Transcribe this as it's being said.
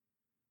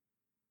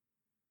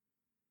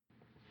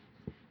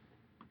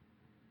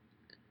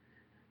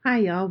Hi,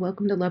 y'all.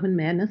 Welcome to Love and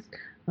Madness.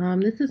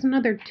 This is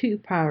another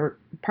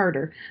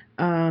two-parter.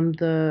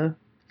 The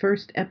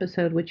first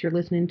episode, which you're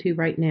listening to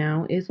right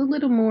now, is a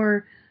little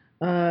more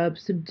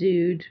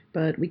subdued,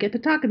 but we get to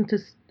talking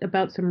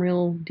about some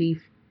real deep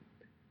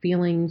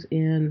feelings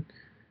and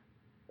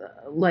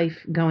life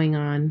going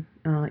on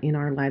in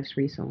our lives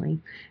recently.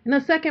 And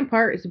the second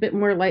part is a bit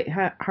more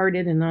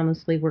light-hearted, and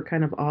honestly, we're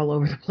kind of all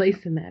over the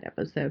place in that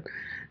episode.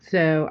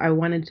 So I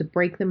wanted to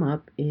break them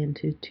up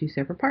into two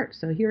separate parts.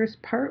 So here's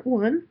part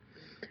one.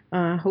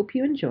 Hope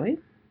you enjoy.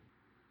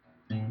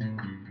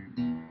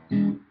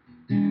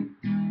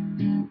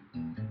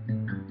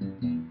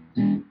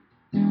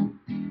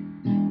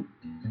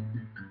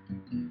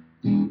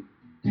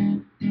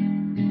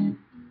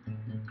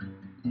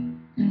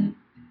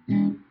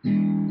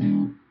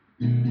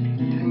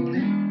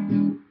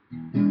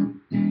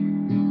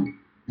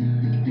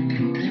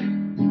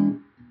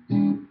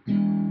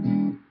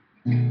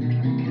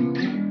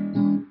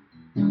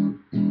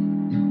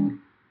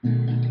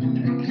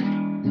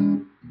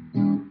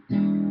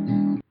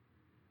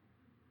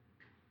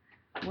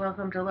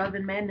 Welcome to Love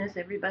and Madness,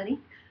 everybody.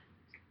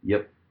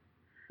 Yep.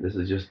 This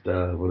is just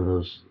one of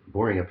those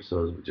boring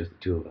episodes with just the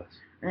two of us.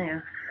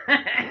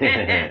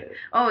 Yeah.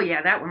 Oh,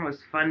 yeah, that one was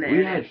fun.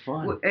 We had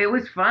fun. It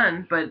was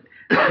fun, but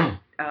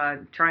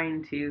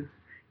trying to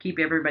keep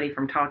everybody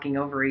from talking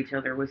over each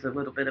other was a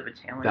little bit of a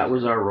challenge. That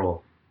was our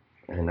role.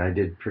 And I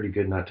did pretty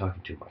good not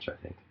talking too much, I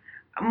think.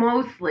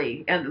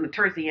 Mostly. And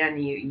towards the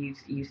end,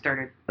 you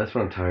started. That's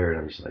when I'm tired.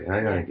 I'm just like,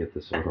 I gotta get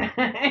this over.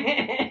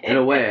 In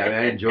a way,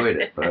 I enjoyed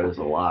it, but it was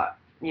a lot.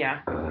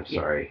 Yeah. I'm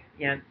sorry.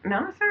 Yeah.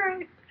 No, it's all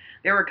right.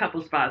 There were a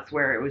couple spots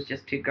where it was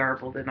just too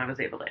garbled, and I was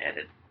able to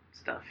edit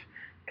stuff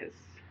because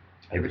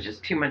there was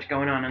just too much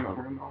going on in the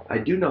room. I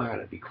do know how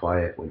to be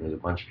quiet when there's a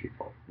bunch of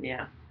people.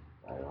 Yeah.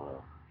 I don't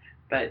know.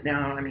 But no,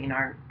 I mean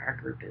our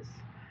group is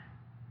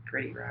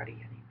pretty rowdy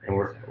anyway. And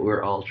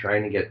we're all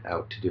trying to get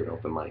out to do an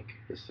open mic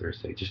this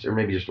Thursday, or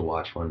maybe just to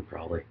watch one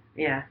probably.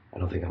 Yeah. I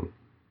don't think I'm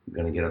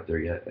gonna get up there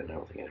yet, and I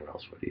don't think anyone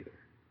else would either.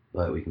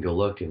 But we can go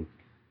look and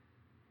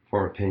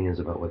form opinions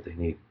about what they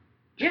need.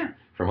 Yeah.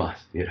 From us,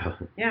 you know.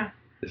 Yeah.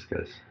 Just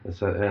because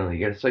I don't know,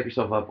 you gotta psych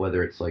yourself up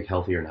whether it's like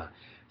healthy or not.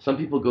 Some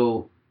people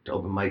go to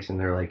open mics and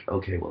they're like,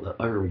 okay, well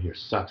everyone here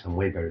sucks. I'm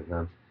way better than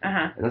them.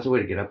 And that's a way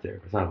to get up there.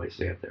 But it's not a way to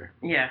stay up there.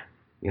 Yeah.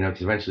 You know,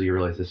 because eventually you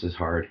realize this is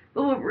hard.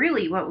 Well,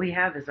 really, what we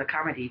have is a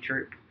comedy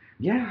troupe.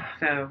 Yeah.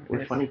 So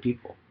we're funny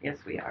people. Yes,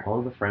 we are.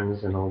 All the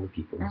friends and all the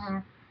people.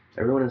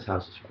 Everyone in this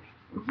house is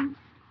funny.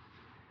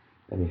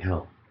 I mean,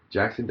 hell,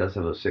 Jackson does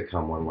have those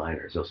sitcom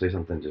one-liners. He'll say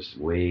something just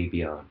way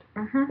beyond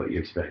what you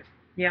expect.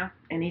 Yeah,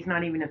 and he's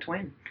not even a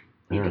twin.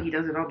 He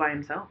does it all by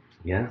himself.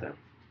 Yeah.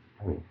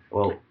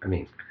 So. I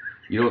mean,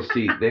 you don't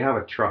see, they have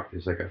a truck.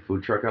 There's like a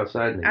food truck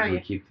outside, and they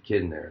usually keep the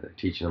kid in there. They're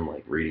teaching them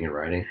like reading and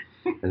writing,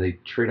 and they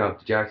trade out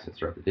to Jackson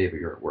throughout the day, but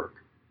you're at work.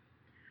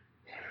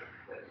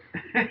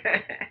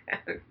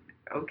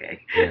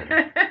 Okay.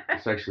 Yeah.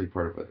 It's actually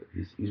part of it.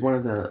 He's one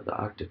of the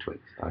Octa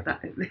twins.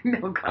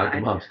 No, God.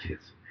 Octomom's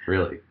kids.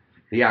 Really.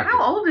 The actors.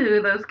 How old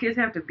do those kids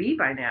have to be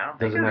by now?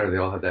 Doesn't matter. They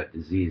all have that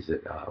disease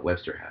that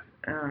Webster had.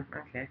 Oh,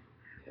 okay.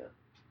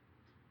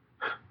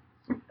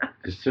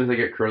 As soon as I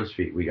get crow's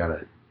feet, we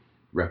gotta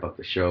wrap up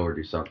the show or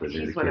do something.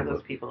 She's one of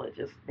those people that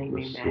just make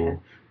me mad.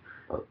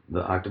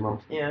 The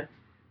Octomom? Yeah.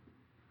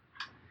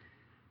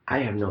 I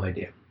have no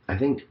idea. I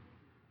think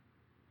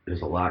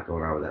there's a lot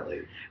going on with that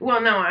lady.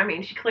 Well, no, I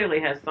mean, she clearly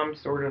has some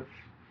sort of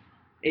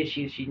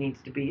issue she needs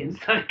to be in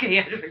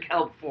psychiatric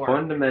help for.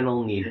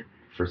 Fundamental need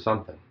for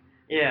something.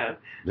 Yeah.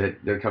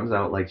 That comes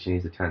out like she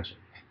needs attention.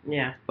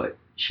 Yeah. But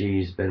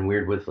she's been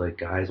weird with like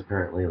guys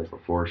apparently, like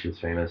before she was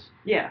famous.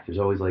 Yeah. She was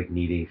always like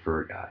needy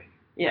for a guy.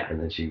 Yeah. And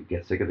then she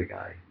gets sick of the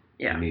guy.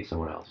 Yeah. And meets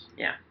someone else.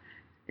 Yeah.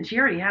 And she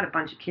already had a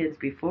bunch of kids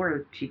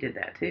before she did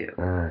that too.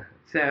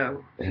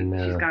 So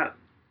she's got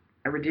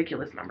a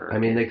ridiculous number of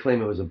kids. They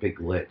claim it was a big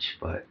glitch,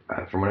 but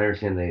from what I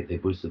understand, they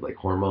boosted like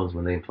hormones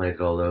when they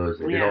implanted all those.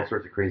 They did all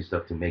sorts of crazy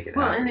stuff to make it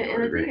happen. Well,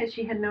 and the thing is,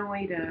 she had no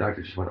way to. The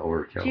doctor just went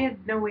overkill. She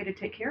had no way to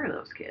take care of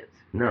those kids.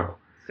 No.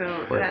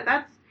 So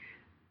that's,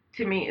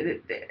 to me,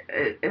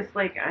 it's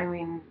like, I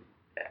mean,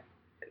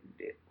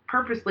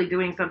 purposely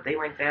doing something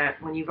like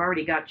that when you've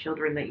already got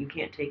children that you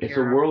can't take care of. It's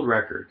a world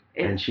record,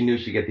 and she knew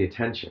she'd get the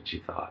attention, she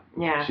thought.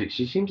 Yeah.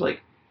 She seems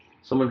like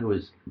someone who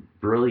is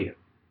brilliant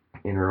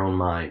in her own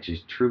mind.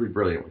 She's truly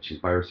brilliant when she's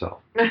by herself.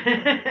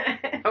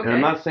 Okay. And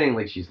I'm not saying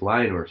like she's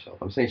lying to herself.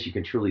 I'm saying she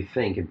can truly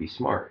think and be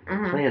smart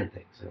and plan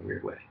things in a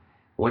weird way.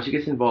 Once she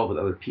gets involved with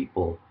other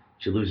people,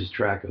 she loses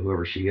track of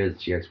whoever she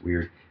is. She acts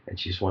weird, and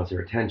she just wants their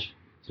attention.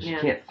 So she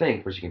can't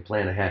think, but she can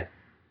plan ahead.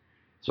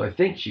 So I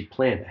think she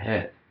planned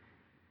ahead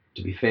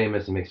to be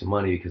famous and make some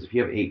money, because if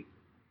you have 8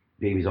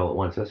 babies all at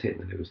once, that's hitting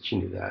the news. She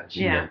knew that.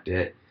 She milked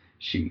it.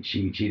 She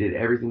did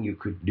everything you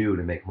could do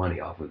to make money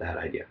off of that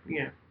idea.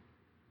 Yeah.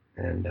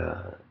 And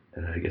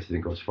I guess it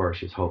didn't go as far as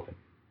she was hoping.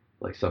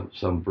 Like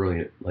some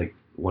brilliant, like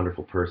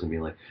wonderful person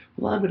being like,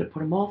 well, I'm going to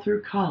put them all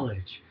through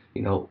college.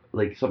 You know,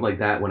 like something like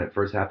that when it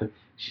first happened.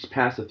 She's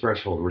past the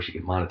threshold where she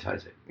can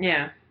monetize it.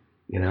 Yeah.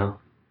 You know?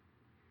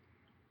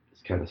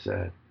 It's kind of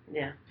sad.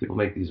 Yeah. People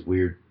make these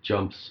weird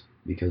jumps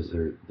because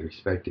they're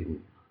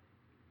expecting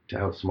to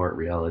outsmart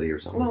reality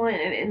or something. Well,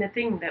 and the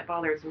thing that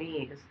bothers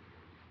me is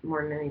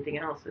more than anything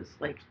else is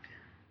like,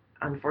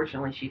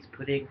 unfortunately, she's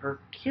putting her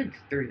kids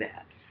through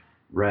that.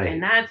 Right.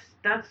 And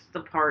that's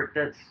the part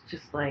that's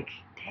just like,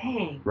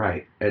 dang.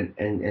 Right.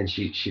 And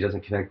she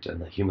doesn't connect on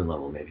the human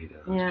level maybe to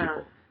those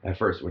people. At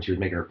first, when she was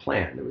making her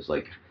plan, it was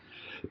like,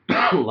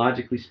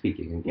 logically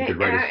speaking, and you could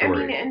write a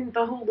story. I mean, and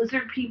the whole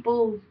lizard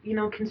people,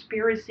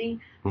 conspiracy.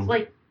 It's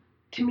like,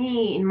 to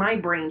me, in my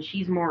brain,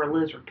 she's more a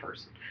lizard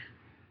person.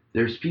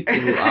 There's people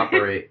who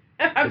operate.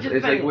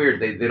 It's like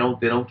weird. They don't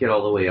get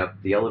all the way up.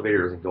 The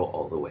elevator doesn't go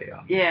all the way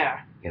up.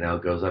 Yeah.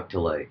 It goes up to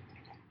like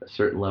a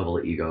certain level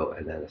of ego,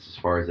 and then it's as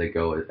far as they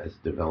go as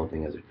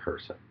developing as a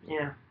person.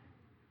 Yeah.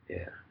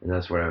 Yeah, and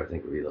that's what I would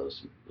think would be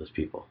those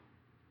people.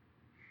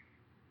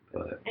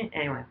 But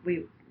anyway,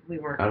 we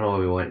weren't. I don't know why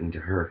we went into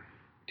her.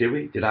 Did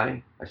we? Did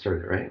I? I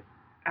started it, right?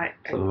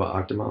 Something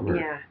about Octomom? Or?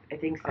 Yeah, I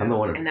think so. I'm the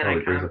one who and then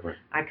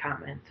I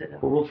commented.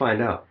 Well, we'll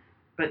find out.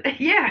 But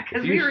yeah,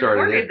 because we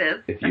recorded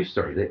this. If you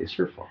started it, it's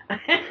your fault.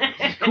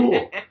 It's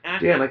cool.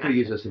 Damn, I could have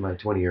used this in my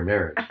 20-year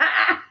marriage.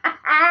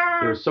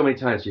 There were so many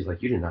times she's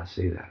like, "You did not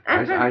say that.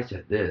 I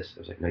said this." I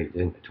was like, "No, you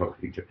didn't. I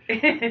totally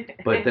did."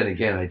 But then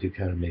again, I do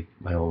kind of make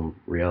my own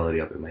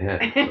reality up in my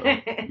head. So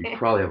you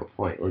probably have a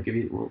point.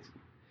 We'll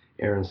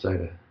err on the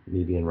side of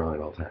me being wrong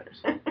at all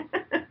times.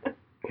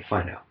 We'll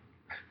find out.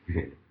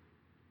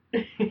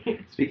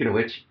 Speaking of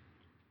which,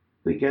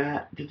 we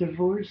got the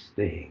divorce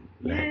thing.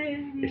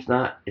 Yay. It's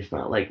not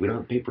like we don't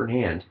have paper in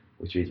hand,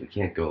 which means we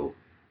can't go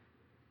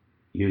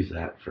use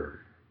that for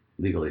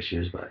legal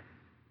issues, but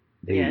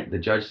the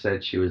judge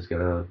said she was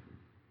gonna,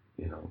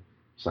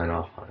 sign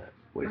off on it,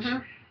 which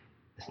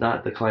it's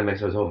not the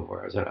climax I was hoping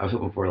for. I was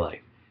hoping for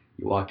like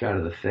you walk out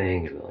of the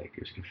thing and like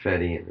there's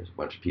confetti and there's a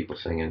bunch of people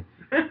singing.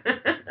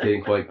 It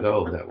didn't quite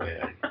go that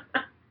way.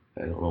 I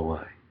don't know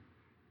why.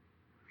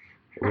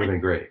 It would have been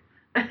great.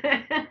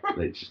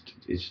 It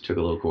just took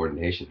a little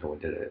coordination. No one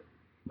did it,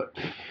 but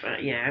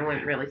yeah, it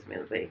went really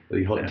smoothly.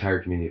 The whole entire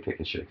community of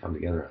Pickens should have come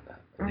together on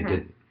that, and they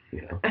didn't.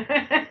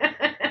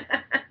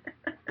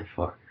 The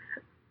fuck.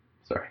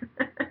 Sorry.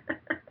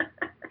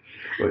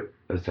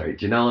 But sorry.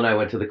 Janelle and I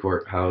went to the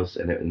courthouse,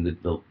 and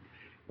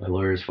my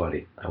lawyer is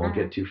funny. I won't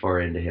get too far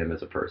into him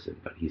as a person,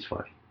 but he's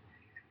funny,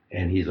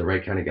 and he's the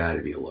right kind of guy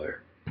to be a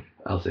lawyer.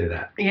 I'll say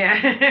that.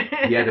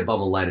 Yeah. He had to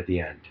bum a light at the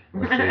end.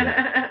 Let's say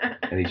that.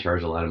 And he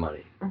charged a lot of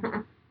money.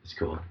 It's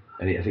cool.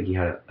 And I think he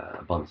had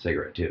a bum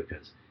cigarette too,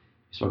 because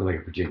he's smoking like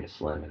a Virginia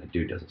Slim, and a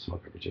dude doesn't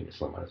smoke a Virginia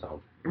Slim on his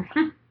own.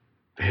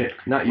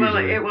 Not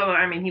usually. Well,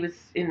 I mean, he was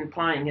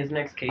implying his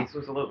next case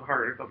was a little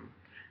harder than.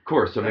 Of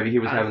course. So maybe he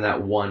was having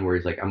that one where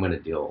he's like, "I'm going to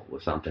deal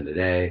with something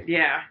today."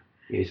 Yeah.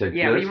 He said,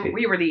 "Yeah,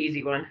 we were the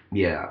easy one."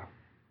 Yeah.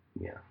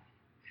 Yeah.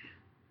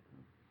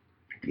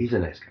 He's a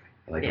nice guy.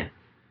 I like him.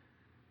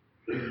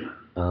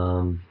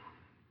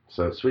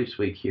 So sweet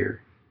week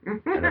here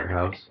at our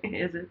house.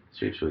 Is it?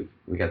 Sweet week.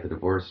 We got the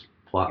divorce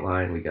plot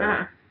line. We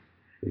got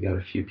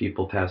a few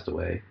people passed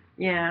away.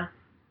 Yeah.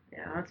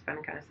 Yeah, that's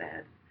been kind of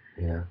sad.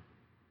 Yeah.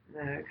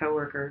 The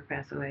coworker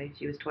passed away.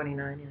 She was 29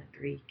 and had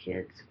 3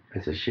 kids.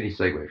 It's a shitty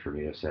segue for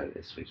me to say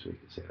it's sweet to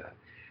say that.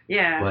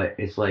 Yeah. But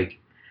it's like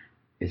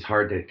it's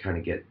hard to kind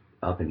of get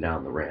up and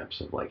down the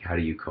ramps of like how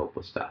do you cope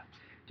with stuff?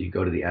 Do you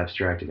go to the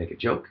abstract and make a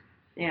joke?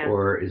 Yeah.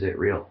 Or is it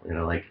real? And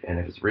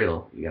if it's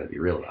real, you got to be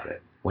real about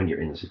it when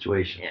you're in the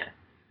situation. Yeah.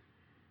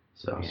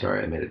 So I'm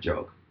sorry I made a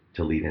joke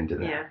to lead into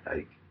that. Yeah.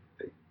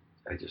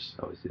 I just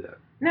always do that.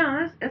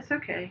 No, that's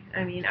okay.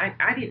 I mean,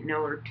 I didn't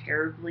know her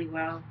terribly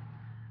well.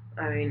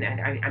 I mean,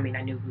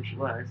 I knew who she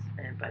was,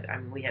 but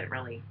we hadn't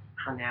really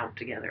hung out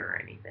together or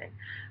anything.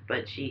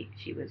 But she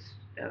was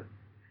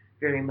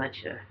very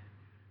much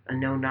a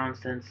no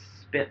nonsense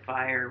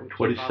spitfire.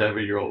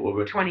 27-year-old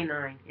woman.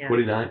 29. Yeah.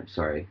 29.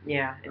 Sorry.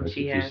 Yeah, and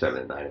she has 7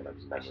 and 9 in my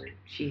memory.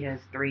 She has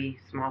 3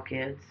 small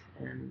kids,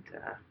 and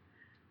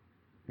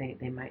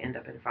they might end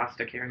up in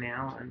foster care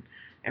now, and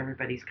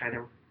everybody's kind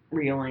of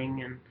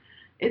reeling, and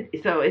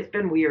so it's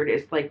been weird.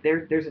 It's like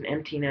there's an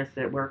emptiness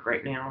at work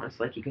right now, and it's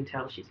like you can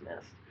tell she's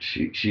missed.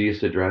 She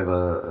used to drive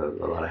a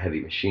lot of heavy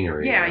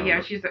machinery.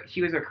 Yeah.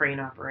 She was a crane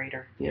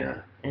operator.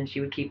 Yeah. And she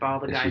would keep all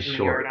the guys in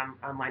the yard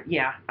on like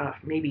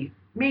maybe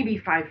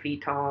 5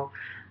 feet tall,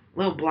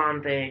 little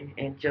blonde thing,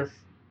 and just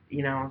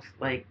it's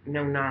like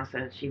no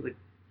nonsense. She would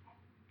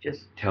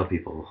just tell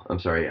people. I'm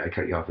sorry, I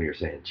cut you off when you were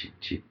saying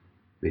she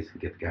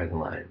basically get the guys in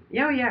line.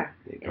 Oh yeah.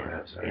 Go ahead,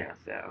 I'm sorry. Yeah.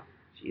 So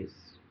she's.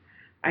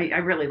 I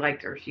really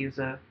liked her. She was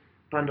a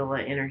bundle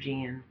of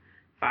energy and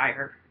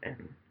fire,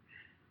 and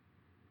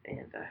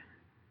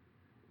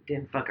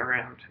didn't fuck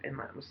around, and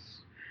that was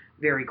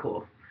very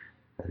cool.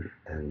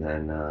 And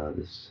then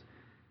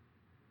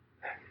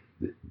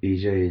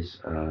BJ's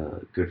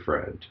good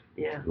friend,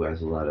 who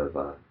has a lot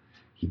of,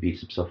 he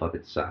beats himself up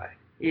inside.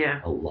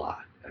 Yeah. A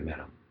lot. I met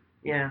him.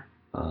 Yeah.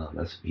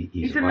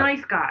 He's a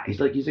nice guy.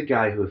 He's a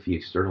guy who, if he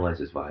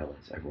externalizes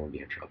violence, everyone would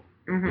be in trouble.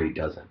 Mm-hmm. But he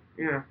doesn't.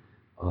 Yeah.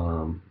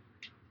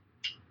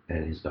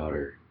 And his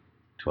daughter,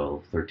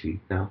 12, 13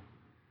 now,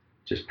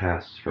 just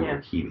passed from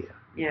leukemia.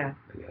 Yeah.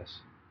 I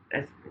guess.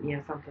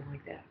 Yeah, something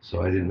like that.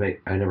 So I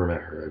never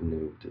met her. I'm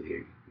new to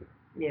the,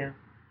 Yeah.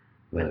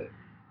 but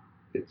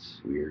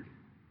it's weird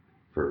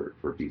for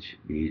Beach,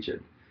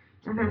 and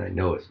Mm-hmm. I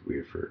know it's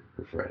weird for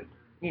her friend.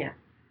 Yeah.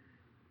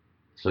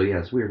 So yeah,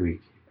 it's a weird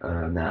week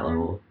on that Mm-hmm.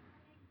 level.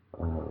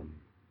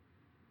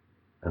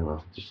 I don't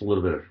know, just a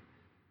little bit of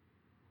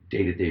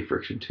day-to-day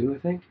friction too. I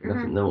think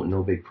nothing,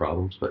 no big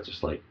problems, but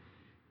just like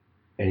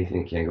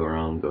anything that can go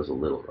wrong goes a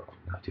little wrong.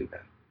 Not too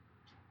bad.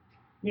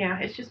 Yeah,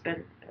 it's just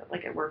been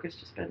like at work. It's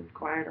just been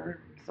quieter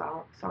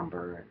and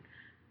somber,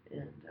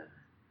 and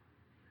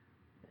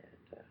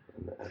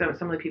so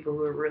some of the people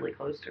who are really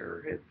close to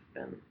her have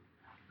been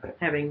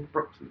having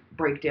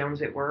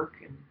breakdowns at work,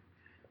 and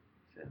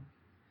so.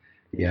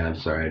 Yeah, I'm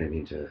sorry. I didn't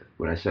mean to.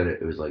 When I said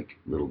it, it was like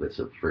little bits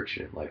of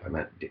friction in life. I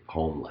meant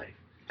home life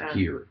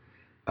here.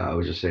 I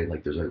was just saying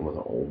like there's like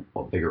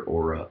a bigger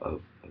aura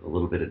of a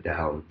little bit of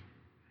down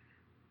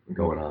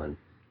going on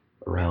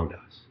around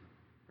us.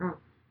 Oh.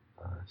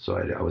 So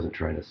I wasn't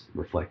trying to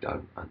reflect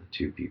on the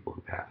two people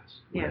who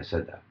passed when I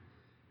said that.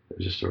 It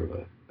was just sort of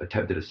a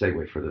attempted a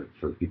segue for the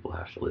people who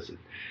have to listen.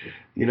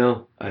 You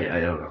know, I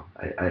don't know.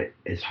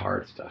 It's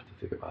hard stuff to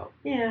think about.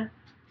 Yeah.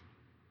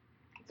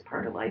 It's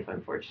part of life,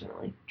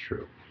 unfortunately.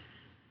 True.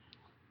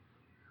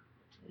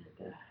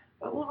 And,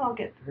 but we'll all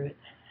get through it.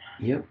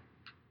 Yep.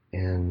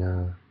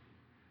 And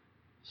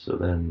so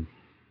then,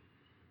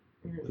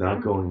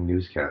 without going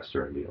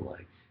newscaster and being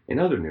like, in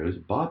other news,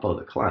 Boppo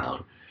the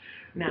Clown,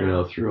 threw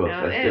a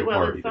festive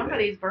party it's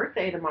somebody's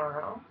birthday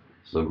tomorrow.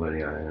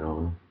 Somebody, I don't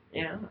know.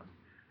 Yeah.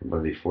 I'm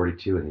going to be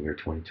 42 in the year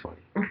 2020.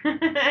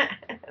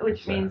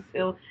 Which means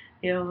he'll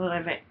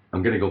have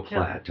I'm going to go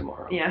plaid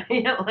tomorrow. Yeah,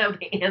 he'll have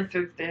the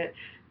answers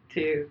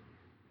to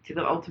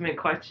the ultimate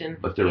question.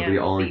 But they'll be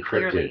all encrypted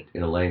clearly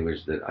in a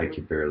language that I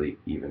could barely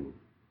even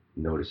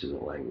notice as a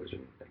language,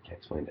 and I can't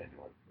explain to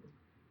anyone.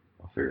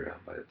 I'll figure it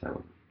out by the time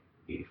I'm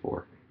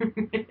 84.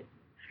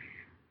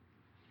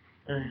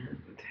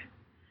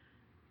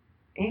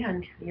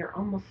 And you're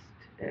almost,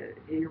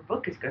 your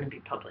book is going to be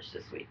published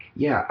this week.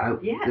 Yeah,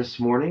 this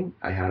morning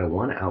I had a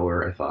 1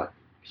 hour, I thought,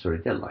 sort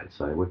of deadline.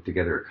 So I whipped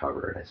together a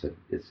cover and I said,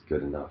 it's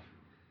good enough.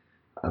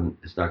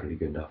 It's not going to be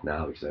good enough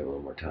now because I have a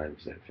little more time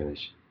because I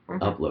finished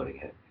uploading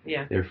it.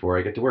 Yeah. Therefore,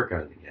 I get to work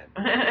on it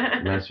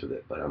again. Mess with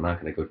it, but I'm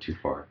not going to go too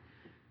far.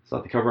 It's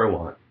not the cover I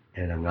want,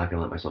 and I'm not going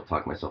to let myself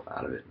talk myself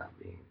out of it not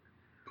being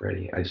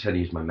ready. I just had to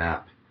use my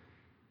map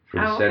for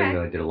the setting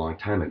that I did a long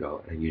time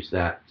ago, and I used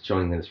that,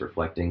 showing that it's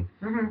reflecting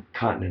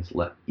continents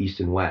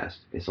east and west.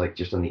 It's like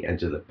just on the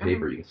edge of the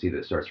paper, you can see that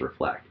it starts to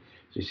reflect.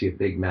 So you see a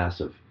big mass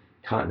of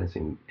continents,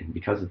 and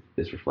because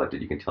it's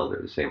reflected, you can tell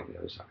they're the same on the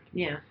other side.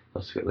 Yeah. So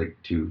it's like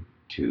two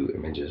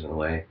images in a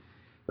way,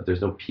 but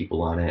there's no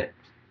people on it.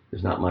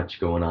 There's not much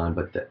going on,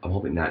 but I'm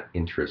hoping that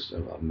interest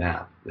of a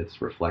map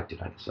that's reflected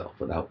on itself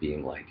without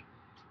being like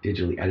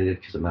digitally edited,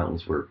 because the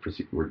mountains were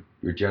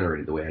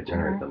generated the way I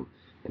generated them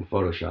in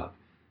Photoshop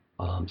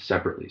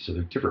separately. So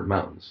they're different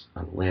mountains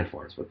on the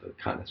landforms, but the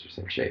continents are the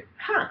same shape.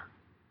 Huh.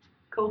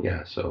 Cool.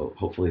 Yeah, so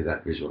hopefully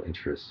that visual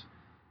interest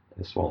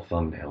and a small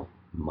thumbnail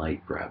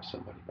might grab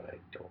somebody, but I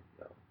don't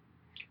know.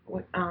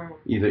 What, I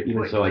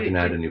can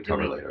add a new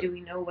cover later. Do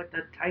we know what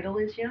the title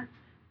is yet?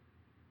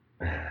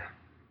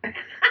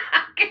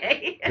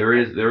 Okay.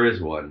 There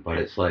is one, but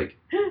it's like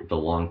the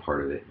long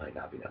part of it might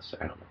not be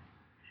necessary. I don't know.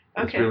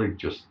 It's really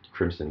just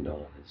Crimson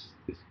Dawn. It's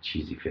this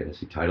cheesy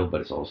fantasy title,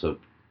 but it's also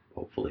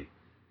hopefully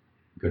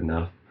good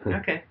enough.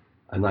 Okay.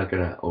 I'm not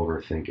gonna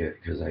overthink it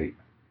because I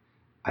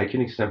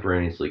can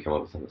extemporaneously come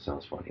up with something that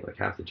sounds funny. Like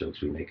half the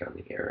jokes we make on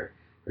the air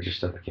are just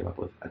stuff I came up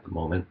with at the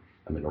moment.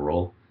 I'm in a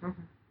role.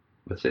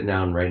 But sitting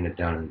down, writing it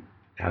down, and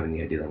having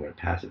the idea that I'm going to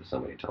pass it to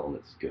somebody and tell them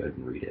it's good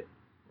and read it.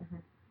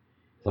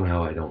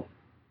 Somehow I don't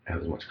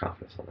have as much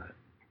confidence on that.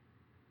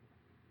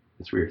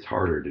 It's weird. It's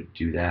harder to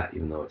do that,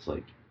 even though it's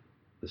like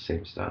the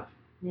same stuff.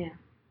 Yeah.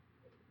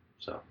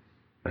 So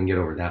I can get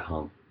over that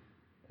hump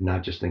and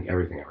not just think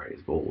everything I write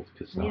is gold,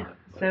 because it's not.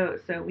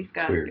 So we've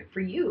got, for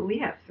you, we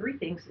have 3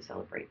 things to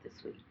celebrate this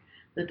week: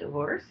 the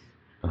divorce,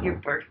 your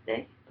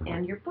birthday,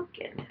 and your book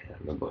getting it.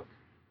 And the book.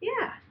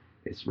 Yeah.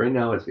 It's right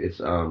now. It's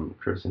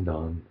Crimson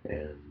Dawn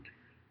and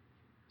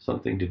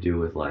something to do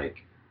with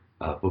like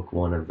book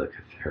 1 of the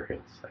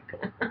Catherial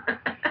cycle.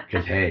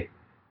 Because hey,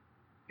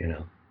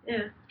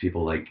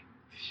 people like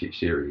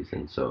series,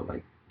 and so it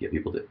might get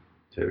people to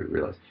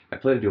realize. I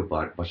plan to do a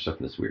bunch of stuff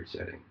in this weird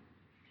setting.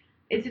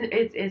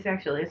 It's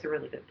actually a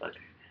really good book.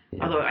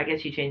 Yeah. Although I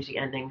guess you changed the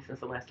ending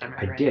since the last time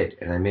I read it. I did,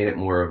 and I made it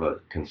more of a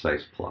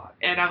concise plot.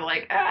 And I'm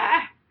like,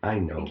 I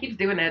know. He keeps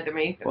doing that to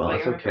me. Well,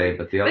 it's okay,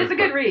 but the other it's a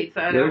good read,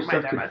 so I don't mind that much. The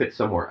other stuff could fit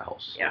somewhere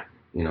else. Yeah.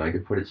 I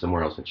could put it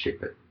somewhere else and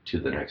shape it to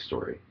the next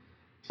story.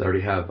 So I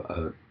already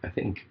have, I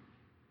think,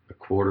 a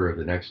quarter of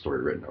the next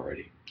story written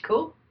already.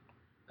 Cool.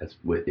 That's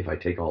if I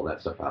take all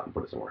that stuff out and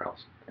put it somewhere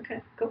else.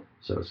 Okay, cool.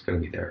 So it's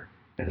going to be there,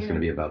 and it's going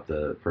to be about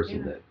the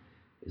person that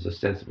is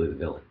ostensibly the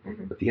villain.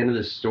 But the end of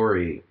this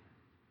story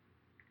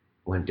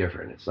went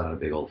different. It's not a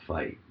big old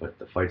fight, but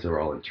the fights are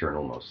all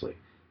internal mostly.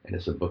 and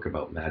it's a book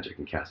about magic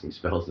and casting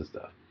spells and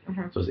stuff.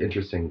 Mm-hmm. So it's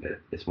interesting that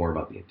it's more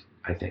about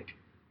I think,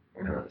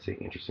 Mm-hmm. I'm not saying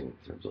interesting in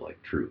terms of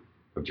like true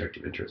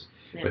objective interest,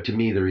 Yeah. but to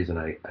me the reason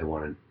I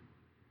wrote it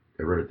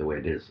the way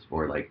it is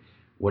more like,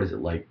 what is it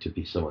like to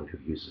be someone who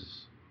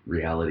uses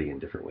reality in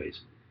different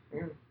ways,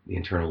 the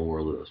internal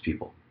world of those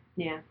people.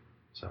 Yeah.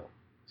 So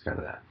it's kind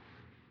of that,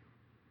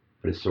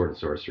 but it's sword and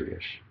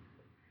sorcery-ish.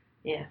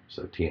 Yeah.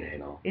 So TNA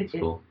and all. It's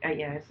cool.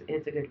 Yeah,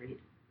 it's a good read.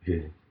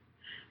 Yeah.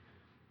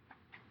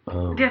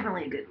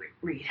 Definitely a good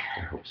read.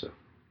 I hope so.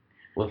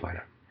 We'll find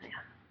out.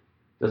 Yeah.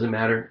 Doesn't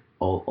matter.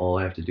 All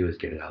I have to do is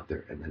get it out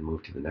there and then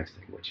move to the next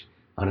thing, which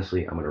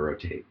honestly I'm going to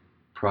rotate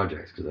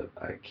projects because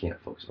I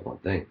can't focus on one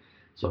thing.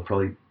 So I'll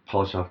probably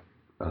polish off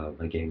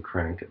my game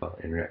Crank about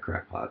internet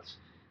crackpots,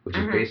 which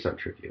is based on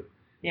Tribute.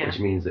 Yeah. Which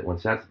means that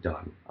once that's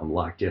done, I'm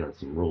locked in on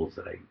some rules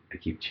that I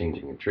keep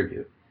changing in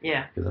Tribute.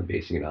 Yeah. Because I'm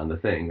basing it on the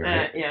thing,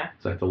 right? Yeah.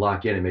 So I have to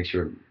lock in and make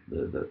sure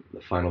the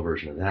final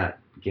version of that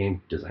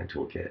game design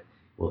toolkit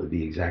will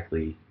be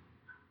exactly,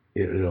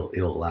 it'll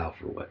allow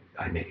for what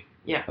I made.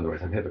 Yeah.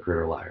 Otherwise I'm a hypocrite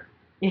or a liar.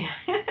 Yeah.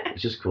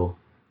 It's just cool.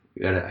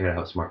 I gotta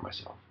outsmart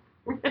myself.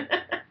 And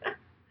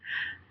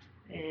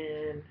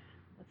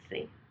let's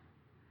see.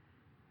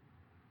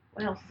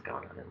 What else is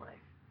going on in life?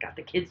 Got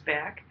the kids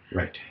back.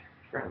 Right.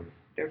 From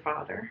their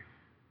father.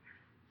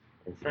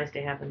 It's nice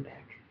to have them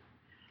back.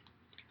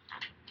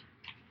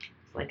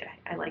 It's like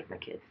I like my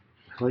kids.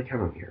 I like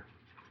having them here.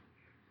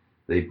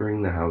 They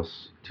bring the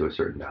house to a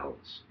certain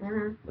balance.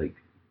 Mm-hmm. Like,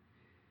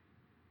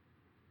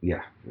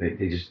 yeah, they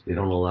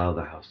don't allow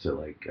the house to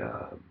like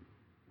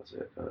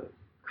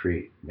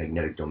create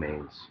magnetic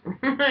domains.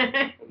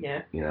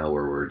 Yeah. You know,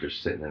 where we're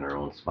just sitting in our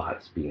own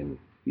spots, being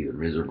either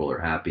miserable or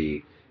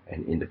happy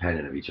and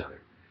independent of each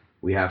other.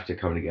 We have to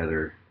come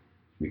together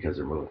because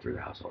they're moving through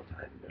the house all the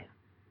time. Yeah.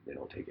 They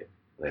don't take it.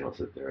 They don't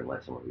sit there and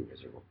let someone be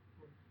miserable.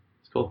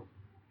 It's cool.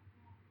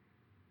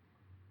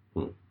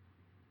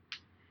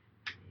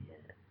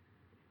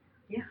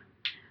 Yeah.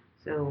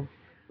 So,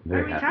 what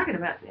are we talking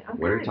about?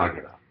 What are we talking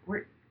about?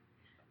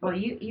 Well,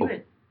 you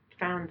had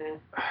found a.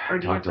 Or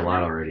talked a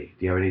lot already.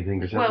 Do you have anything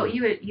to say? Well,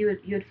 you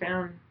had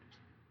found.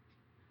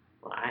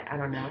 Well, I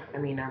don't know. I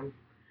mean, I've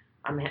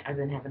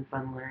been having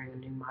fun learning a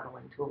new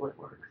modeling tool at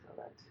work, so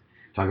that's.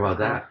 Talk about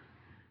that.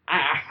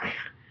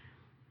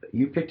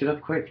 You picked it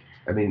up quick.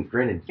 I mean,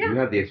 granted, you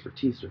have the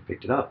expertise to have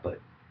picked it up,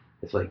 but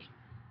it's like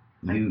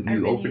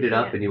you opened it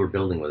up and you were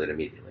building with it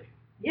immediately.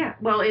 Yeah,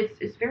 well,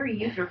 it's very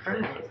user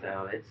friendly,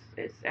 so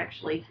it's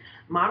actually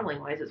modeling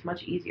wise, it's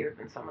much easier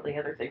than some of the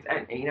other things.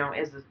 And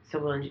as a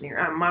civil engineer,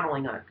 I'm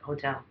modeling a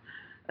hotel,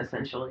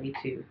 essentially,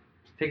 to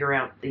figure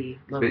out the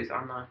loads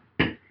on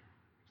the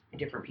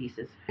different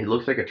pieces. It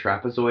looks like a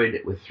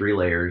trapezoid with 3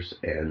 layers,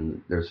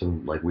 and there's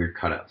some like weird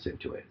cutouts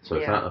into it. So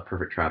it's not a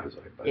perfect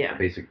trapezoid, but the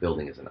basic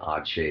building is an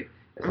odd shape.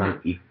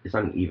 It's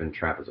not an even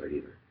trapezoid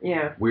either.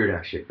 Yeah. Weird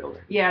ass shaped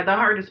building. Yeah, the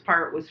hardest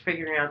part was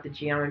figuring out the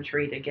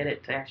geometry to get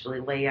it to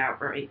actually lay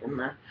out right in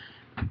the.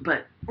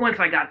 But once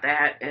I got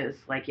that,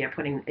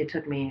 it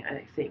took me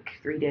I think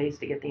 3 days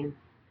to get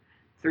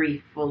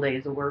 3 full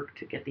days of work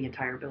to get the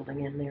entire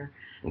building in there,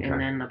 and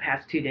then the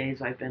past 2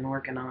 days I've been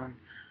working on.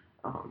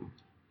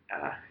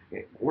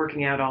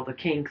 Working out all the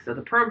kinks of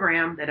the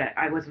program that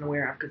I wasn't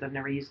aware of because I've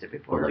never used it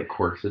before. Or like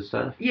quirks and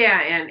stuff?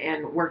 Yeah,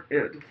 and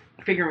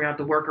figuring out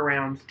the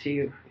workarounds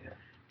to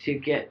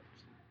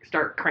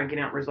start cranking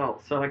out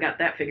results. So I got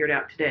that figured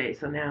out today.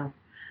 So now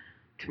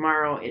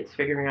tomorrow it's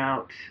figuring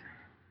out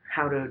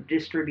how to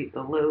distribute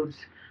the loads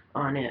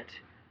on it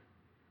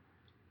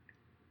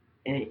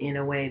in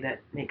a way that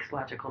makes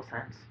logical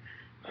sense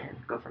and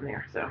go from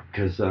there. So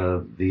because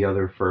the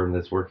other firm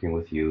that's working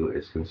with you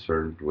is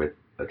concerned with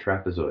a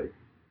trapezoid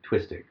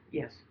twisting.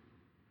 Yes.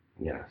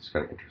 Yeah, it's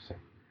kind of interesting.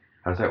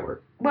 How does that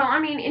work? Well, I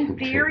mean, in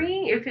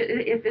theory, if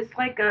it's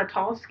like a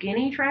tall,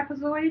 skinny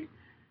trapezoid,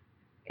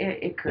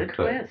 it could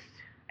twist.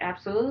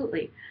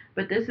 Absolutely.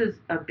 But this is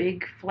a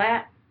big,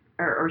 flat,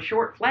 or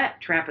short, flat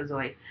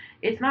trapezoid.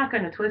 It's not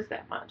going to twist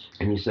that much.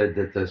 And you said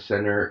that the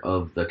center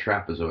of the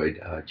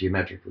trapezoid,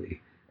 geometrically,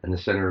 and the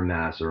center of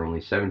mass are only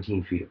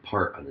 17 feet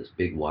apart on this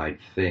big, wide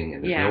thing,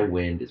 and there's no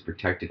wind. It's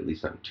protected at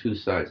least on 2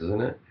 sides,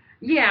 isn't it?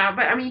 Yeah,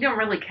 but I mean, you don't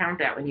really count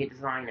that when you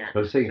design it. I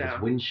was saying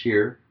it's wind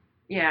shear.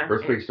 Yeah.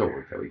 Earthquakes don't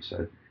work that way, you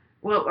said.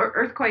 Well,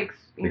 earthquakes,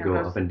 they go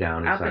up and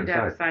down,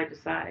 side to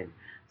side.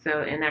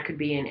 So, and that could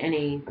be in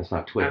any. It's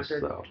not twists,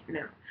 though.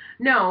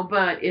 No,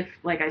 but if,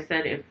 like I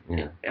said,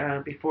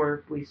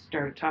 before we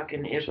started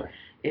talking,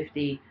 if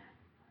the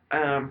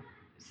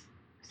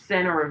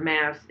center of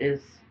mass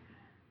is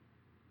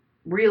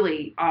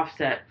really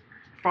offset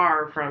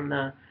far from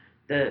the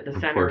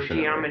center of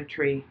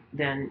geometry,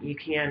 then you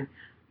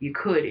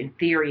could in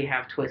theory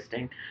have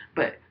twisting,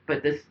 but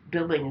this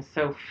building is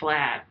so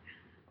flat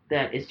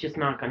that it's just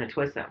not going to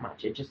twist that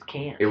much. It just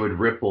can't. It would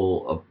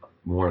ripple up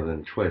more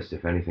than twist,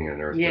 if anything, in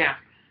an earthquake.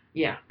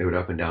 Yeah. It would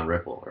up and down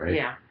ripple, right?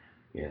 Yeah.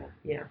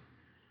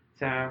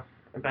 So,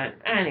 but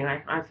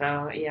anyway, I've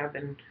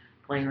been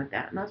playing with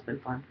that, and that's been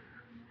fun.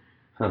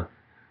 Huh.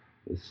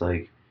 It's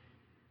like,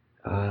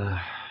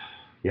 other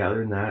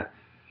than that,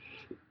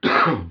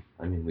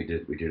 I mean, we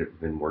did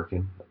it. Been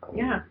working.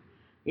 Yeah.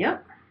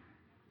 Yep.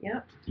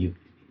 Yep.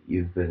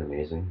 You've been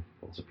amazing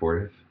and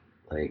supportive,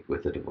 like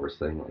with the divorce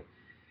thing.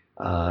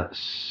 Like,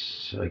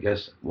 so I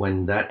guess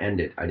when that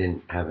ended, I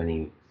didn't have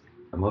any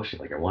emotion.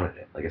 Like I wanted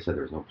it. Like I said,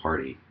 there was no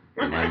party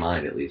in my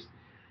mind, at least.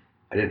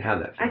 I didn't have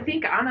that I feeling.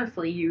 think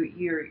honestly,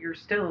 you're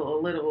still a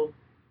little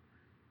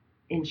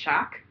in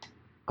shock.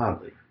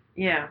 Oddly.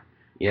 Yeah.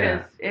 Yeah.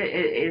 Because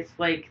it's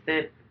like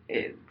that.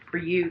 For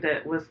you,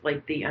 that was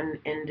like the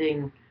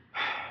unending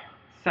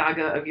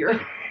saga of your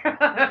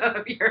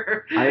of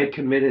your. I had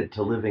committed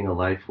to living a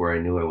life where I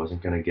knew I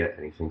wasn't going to get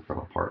anything from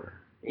a partner.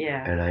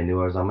 Yeah. And I knew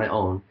I was on my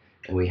own,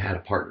 and we had a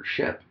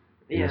partnership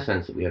in Yeah. the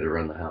sense that we had to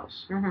run the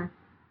house. Mm-hmm.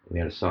 We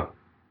had a son.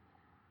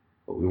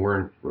 But we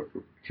weren't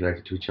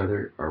connected to each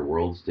other. Our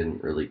worlds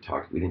didn't really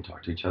talk. We didn't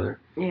talk to each other.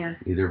 Yeah.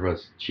 Neither of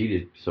us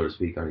cheated, so to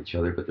speak, on each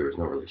other, but there was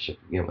no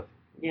relationship to begin with.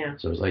 Yeah.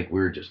 So it was like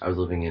I was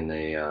living in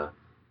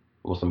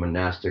almost a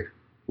monastic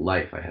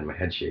life. I had my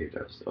head shaved.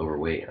 I was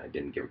overweight, and I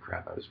didn't give a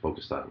crap. I was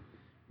focused on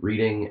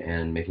reading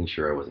and making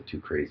sure I wasn't too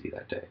crazy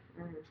that day.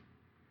 Mm-hmm.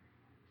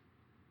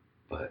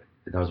 But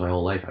that was my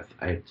whole life.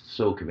 I had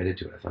so committed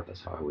to it. I thought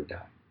that's how I would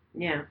die.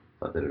 Yeah. I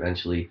thought that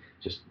eventually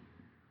just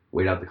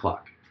wait out the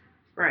clock.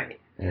 Right.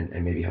 And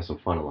maybe have some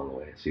fun along the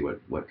way and see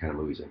what kind of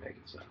movies I make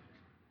and stuff.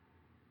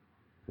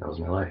 That was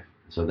my life.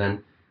 So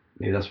then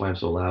maybe that's why I'm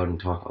so loud and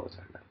talk all the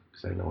time now,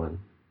 because I had no one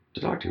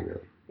to talk to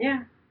really.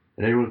 Yeah.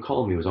 And anyone who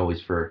called me was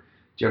always for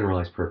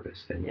generalized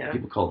purpose. And Yeah.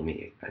 people called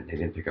me and they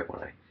didn't pick up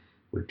when I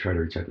would try to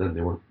reach out to them.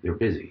 They were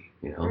busy,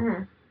 you know.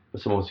 Mm-hmm.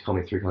 But someone was to call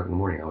me at 3:00 in the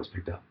morning, I always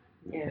picked up.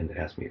 Yeah. And they'd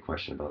ask me a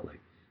question about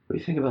like, what do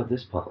you think about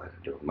this plotline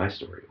I'm doing, my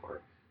story,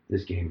 or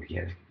this game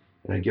mechanic?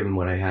 And I'd give them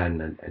what I had, and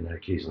then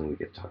occasionally we'd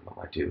get to talk about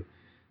mine too.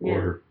 Yeah.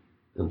 Or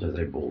sometimes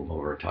I'd bowl them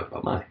over and talk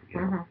about mine,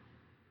 you know. Mm-hmm.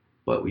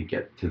 But we'd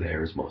get to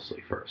theirs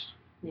mostly first.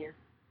 Yeah.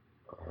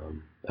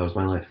 That was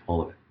my life,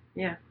 all of it.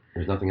 Yeah.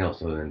 There's nothing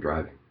else other than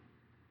driving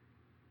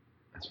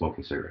and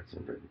smoking cigarettes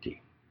and drinking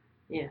tea.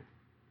 Yeah.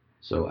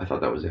 So I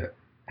thought that was it.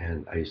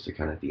 And I used to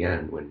kind of at the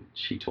end, when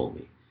she told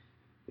me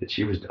that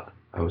she was done,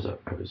 I was at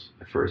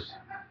first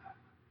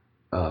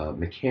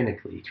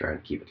mechanically trying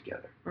to keep it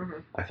together.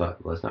 Mm-hmm. I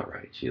thought, well, that's not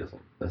right.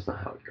 That's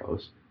not how it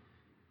goes.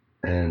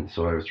 And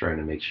so I was trying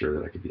to make sure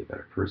that I could be a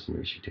better person.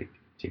 Maybe she'd take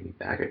me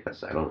back, I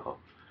guess. I don't know.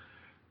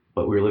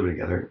 But we were living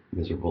together,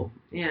 miserable.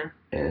 Yeah.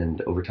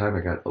 And over time, I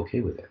got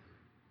okay with it.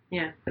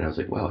 Yeah. And I was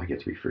like, wow, I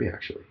get to be free,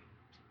 actually.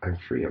 I'm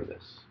free of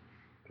this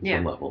at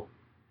some level.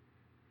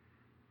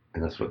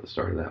 And that's what the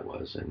start of that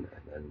was. And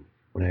then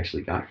when I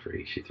actually got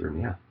free, she threw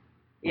me out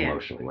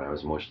emotionally, when I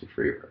was emotionally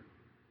free of her.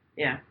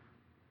 Yeah.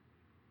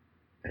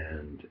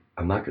 And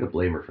I'm not going to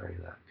blame her for any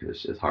of that,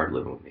 because it's hard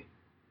living with me.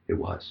 It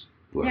was.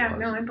 Yeah,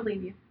 no, I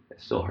believe you.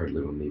 It's still hard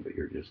living with me, but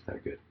you're just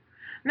that good.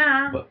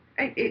 Nah, but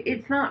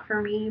it's not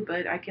for me,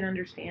 but I can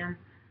understand.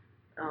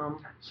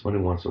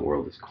 Someone who wants a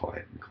world that's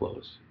quiet and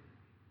closed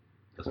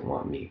doesn't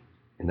want me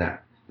in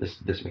that.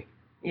 This me.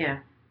 Yeah.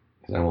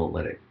 Because I won't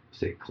let it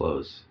stay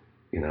closed.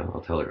 You know,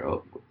 I'll tell her,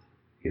 oh,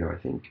 you know, I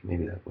think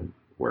maybe that wouldn't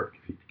work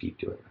if you keep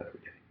doing that every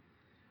day.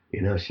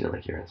 You know, she didn't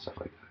like hearing stuff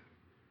like that.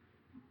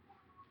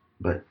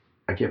 But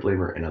I can't blame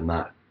her, and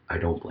I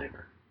don't blame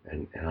her.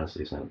 And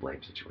honestly, it's not a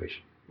blame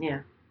situation.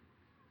 Yeah.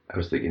 I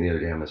was thinking the other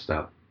day I'm going to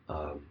stop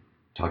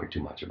talking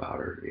too much about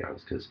her, to be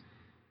honest, because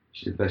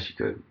she did the best she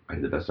could. I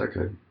did the best I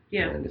could.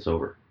 Yeah. And it's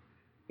over.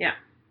 Yeah.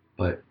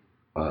 But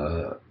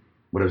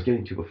what I was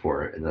getting to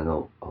before, and then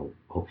I'll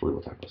hopefully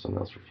we'll talk about something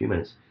else for a few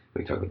minutes.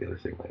 We can talk about the other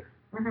thing later.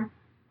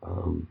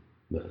 Mm-hmm.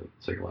 The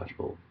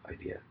psychological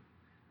idea.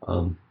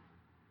 The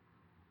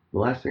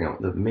last thing,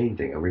 the main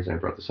thing, the reason I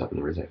brought this up and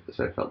the reason I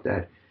said I felt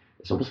dead,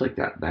 it's almost like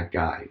that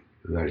guy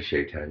who had a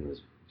shaved head and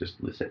was just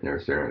sitting there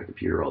staring at a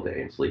computer all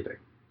day and sleeping.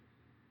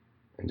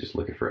 And just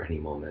looking for any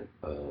moment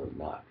of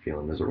not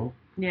feeling miserable.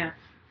 Yeah.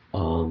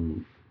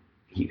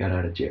 He got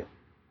out of jail.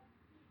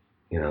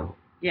 You know?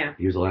 Yeah.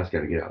 He was the last guy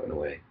to get out in a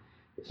way.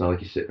 It's not like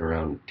he's sitting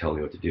around telling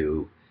me what to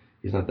do.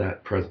 He's not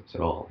that presence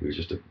at all. He was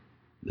just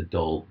the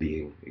dull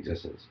being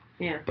existence.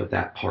 Yeah. But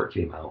that part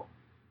came out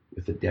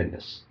with the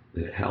deadness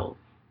that it held.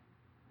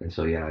 And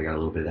so, yeah, I got a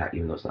little bit of that,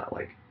 even though it's not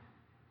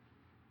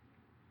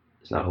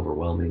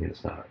overwhelming, and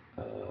it's not,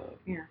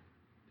 yeah.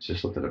 It's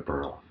just something to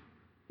burn off.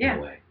 Yeah. In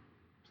a way.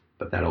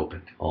 But that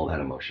opened, all that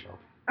emotion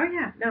opened. Oh,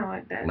 yeah.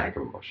 No, that lack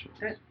of emotion.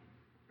 That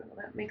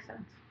makes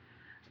sense.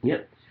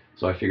 Yep.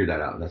 So I figured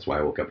that out, and that's why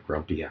I woke up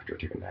grumpy after I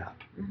took a nap.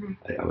 Mm-hmm.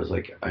 I was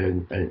like, I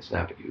didn't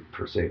snap at you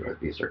per se, but I was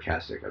being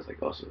sarcastic. I was like,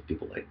 oh, so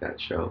people like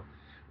that show,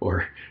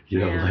 or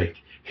like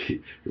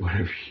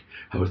whatever.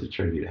 I wasn't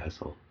trying to be an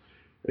asshole.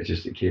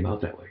 It came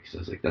out that way, because I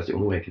was like, that's the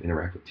only way I could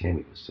interact with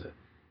Tammy, was to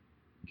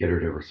get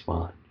her to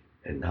respond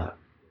and not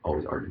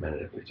always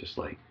argumentatively. Just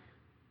like,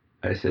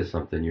 I said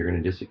something you're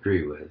going to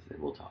disagree with,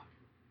 and we'll talk.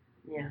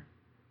 Yeah.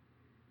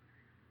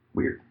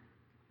 Weird.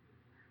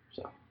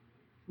 So.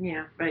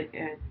 Yeah, but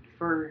the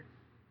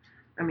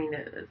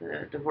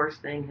divorce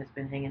thing has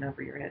been hanging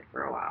over your head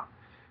for a while.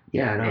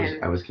 Yeah,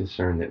 and I was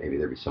concerned that maybe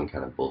there'd be some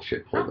kind of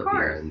bullshit pulled at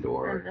the end,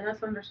 and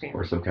that's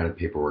understandable. or some kind of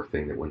paperwork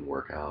thing that wouldn't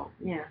work out.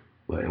 Yeah.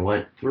 But it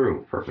went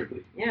through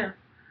perfectly. Yeah.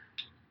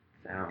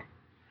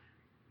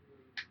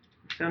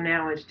 So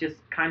now it's just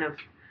kind of,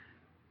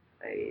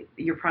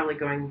 you're probably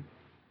going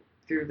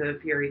through the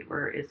period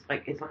where it's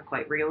like it's not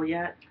quite real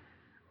yet.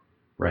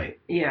 Right.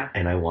 Yeah.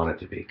 And I want it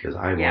to be, because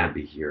I want to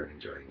be here and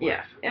enjoying life.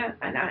 Yeah. Yeah.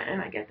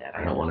 And I get that.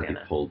 I don't want to be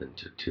pulled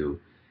into two.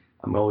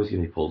 I'm always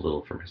going to be pulled a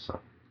little for my son.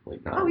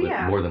 Like, not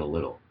more than a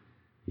little.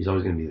 He's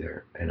always going to be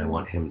there. And I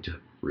want him to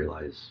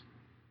realize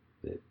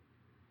that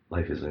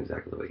life isn't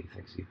exactly the way he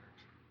thinks either.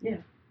 Yeah.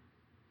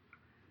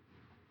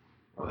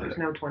 Well, there's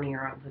no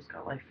 20-year-old who's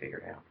got life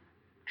figured out.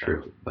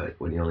 True. But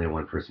when you only have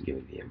one person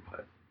giving the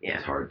input,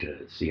 it's hard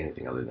to see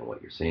anything other than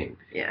what you're seeing.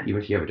 Yeah.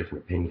 Even if you have a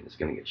different opinion, it's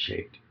going to get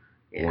shaped,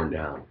 worn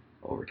down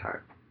over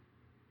time.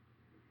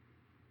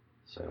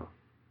 So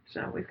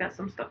we've got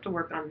some stuff to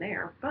work on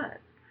there, but.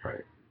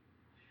 Right.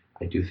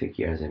 I do think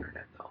he has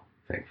internet, though,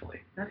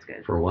 thankfully. That's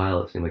good. For a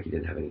while, it seemed like he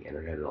didn't have any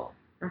internet at all.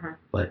 Uh-huh.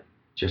 But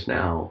just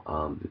now,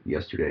 the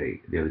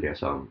other day, I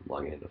saw him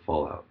logging into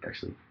Fallout.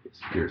 Actually, his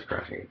computer's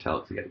crashing. I can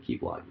tell because he had to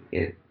keep logging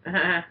in.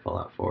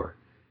 Fallout 4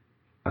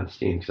 on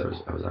Steam,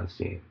 because I was on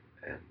Steam.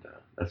 And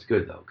that's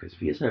good, though, because if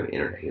he doesn't have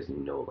internet, he has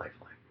no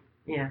lifeline.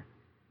 Yeah.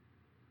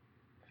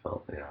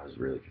 I was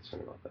really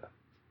concerned about that.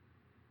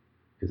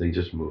 Because they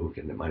just moved,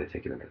 and it might have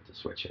taken a minute to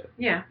switch it.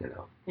 Yeah.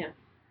 Yeah.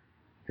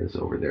 Because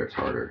over there it's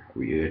harder.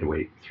 We had to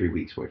wait 3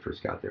 weeks when we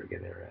first got there to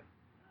get internet.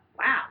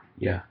 Wow.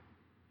 Yeah.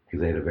 Because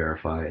they had to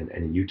verify. And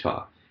in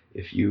Utah,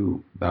 if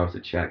you bounce a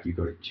check, you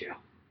go to jail.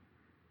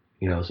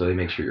 So they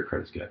make sure your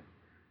credit's good.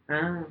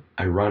 Oh.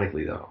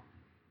 Ironically, though,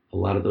 a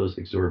lot of those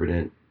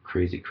exorbitant,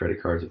 crazy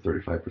credit cards with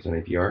 35%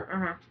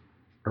 APR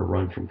are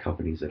run from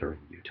companies that are in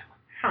Utah.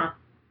 Huh.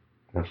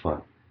 Not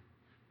fun.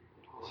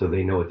 So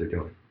they know what they're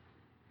doing,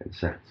 in a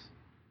sense.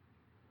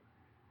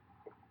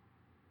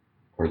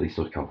 Or at least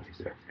those companies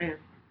there. Yeah.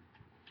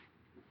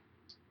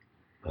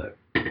 But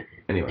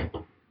anyway,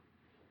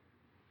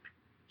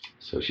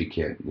 so she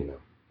can't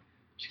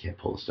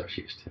pull the stuff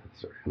she used to.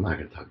 So I'm not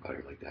going to talk about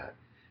her like that.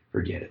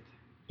 Forget it.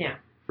 Yeah.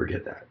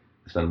 Forget that.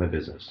 It's none of my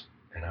business.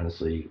 And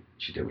honestly,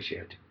 she did what she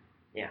had to.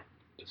 Yeah.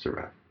 To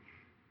survive.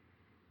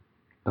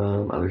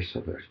 Other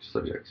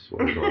subjects.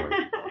 What is going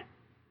on?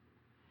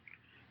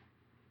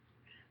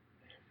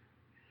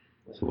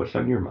 So what's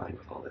on your mind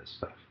with all this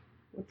stuff?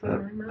 What's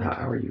on my mind?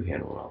 How are you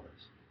handling all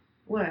this?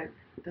 What?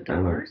 The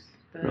divorce?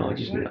 No, I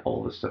just mean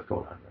all this stuff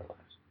going on in our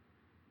lives.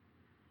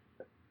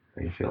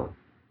 How are you feeling?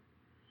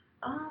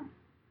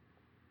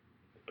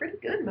 Pretty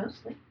good,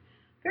 mostly.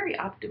 Very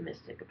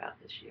optimistic about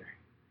this year.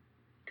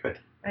 Good.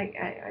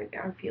 I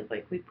feel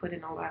like we put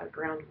in a lot of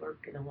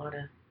groundwork in a lot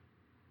of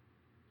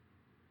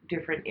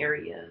different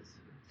areas.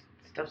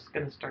 Stuff's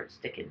going to start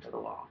sticking to the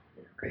wall.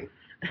 Right.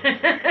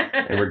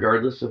 And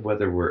regardless of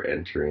whether we're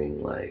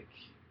entering,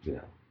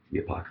 the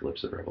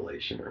apocalypse of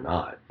Revelation or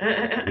not,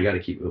 we got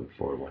to keep moving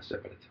forward one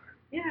step at a time.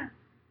 Yeah.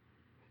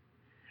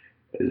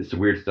 It's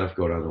weird stuff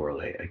going on in the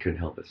world. I couldn't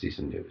help but see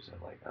some news.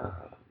 I'm like, man.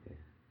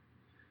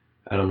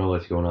 I don't know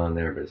what's going on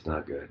there, but it's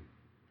not good.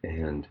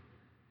 And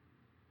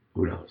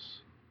who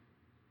knows?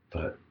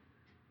 But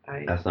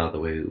that's not the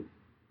way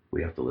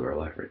we have to live our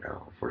life right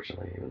now,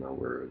 unfortunately, even though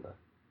we're in the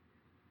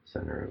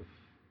center of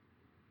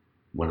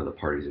one of the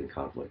parties in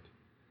conflict.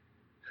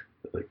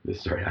 Like this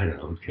story, I don't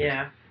know.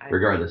 Yeah.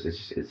 Regardless,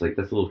 it's like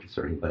that's a little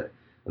concerning. But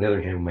on the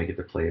other hand, we might get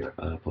to play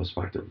a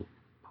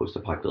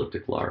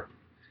post-apocalyptic LARP.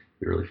 It'd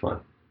be really fun.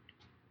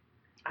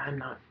 I'm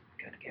not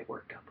gonna get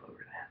worked up over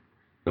that.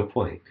 No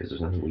point, because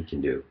there's nothing we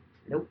can do.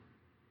 Nope.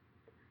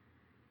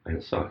 And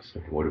it sucks. I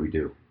mean, what do we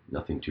do?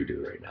 Nothing to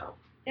do right now.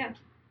 Yeah.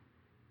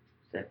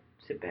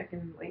 Sit back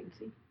and wait and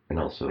see. And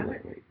also,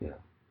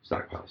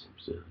 stockpile some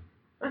stuff.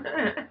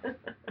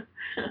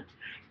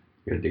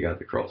 We're gonna dig out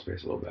the crawl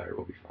space a little better.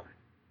 We'll be fine.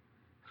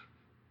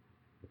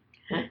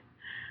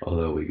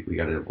 Although we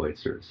got to avoid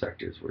certain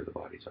sectors where the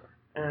bodies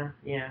are.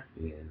 Yeah.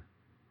 Yeah.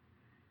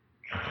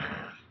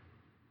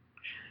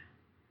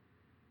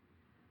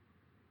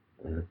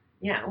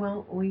 Yeah.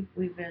 Well, we've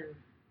been.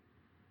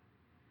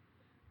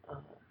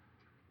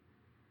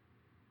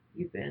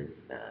 You've been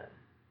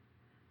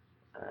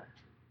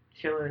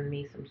showing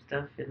me some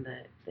stuff in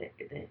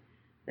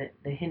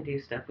the Hindu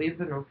stuff. We've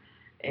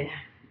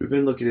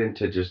been looking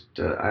into just.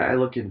 I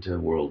look into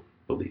world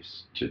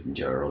beliefs in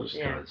general, just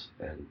because.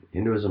 And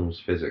Hinduism's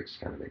physics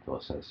kind of make the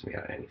most sense to me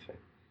out of anything.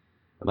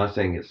 I'm not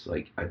saying it's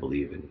like I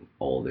believe in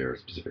all their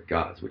specific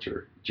gods, which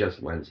are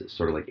just lenses,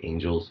 sort of like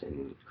angels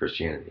in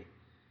Christianity.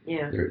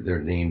 Yeah. They're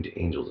named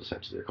angels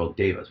essentially. They're called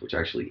devas, which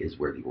actually is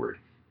where the word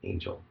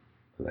angel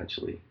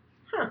eventually.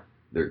 Huh.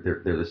 They're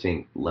the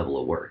same level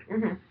of word.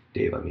 Mm-hmm.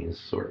 Deva means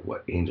sort of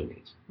what angel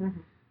means. Mm-hmm.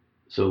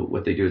 So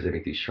what they do is they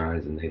make these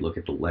shrines and they look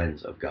at the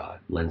lens of God,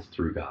 lens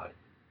through God,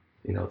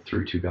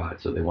 through to God.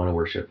 So they want to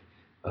worship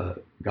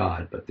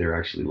God, but they're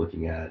actually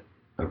looking at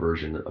a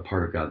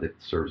part of God that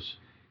serves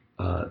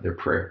their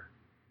prayer.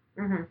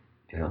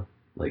 Mm-hmm.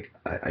 Like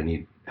I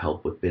need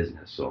help with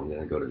business, so I'm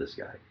going to go to this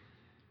guy.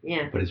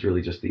 Yeah. But it's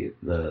really just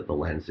the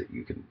lens that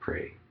you can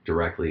pray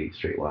directly,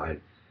 straight line.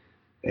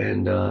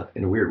 And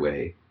in a weird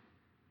way,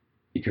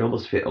 you can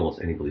almost fit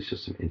almost any belief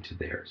system into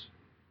theirs.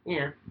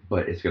 Yeah.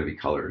 But it's going to be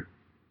colored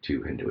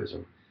to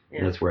Hinduism. Yeah.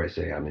 And that's where I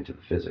say I'm into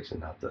the physics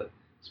and not the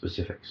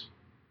specifics.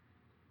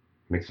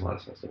 It makes a lot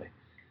of sense to me. I'm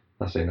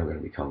not saying I'm going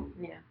to become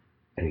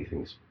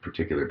anything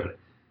particular, but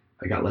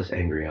I got less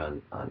angry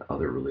on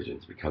other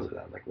religions because of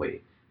that. I'm like,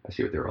 wait, I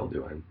see what they're all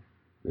doing.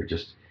 They're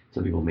just,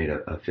 some people made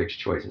a fixed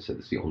choice and said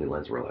this is the only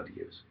lens we're allowed to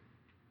use.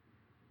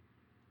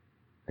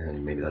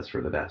 And maybe that's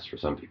for the best for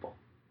some people.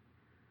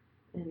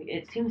 And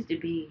it seems to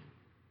be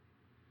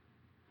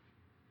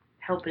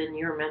helping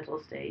your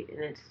mental state,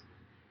 and it's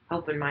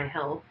helping my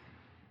health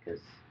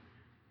because,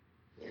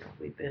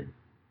 we've been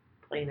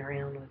playing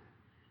around with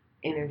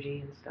energy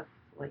and stuff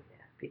like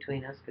that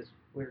between us because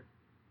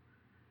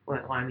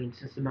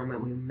since the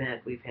moment we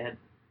met, we've had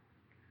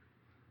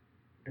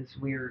this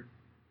weird,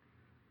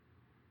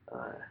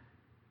 I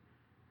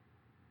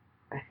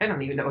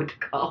don't even know what to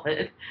call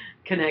it,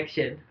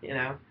 connection,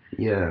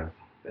 Yeah.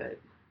 But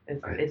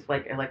it's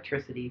like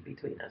electricity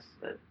between us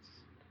that's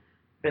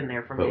been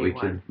there from day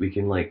one. But we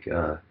can like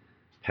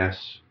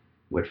pass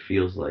what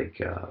feels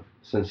like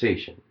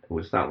sensation.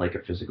 It's not like a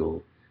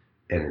physical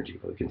energy,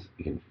 but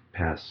we can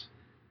pass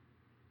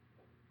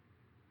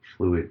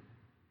fluid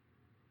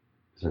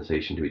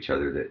sensation to each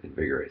other that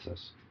invigorates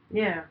us.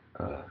 Yeah.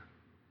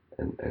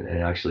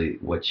 And actually,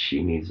 what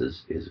she needs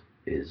is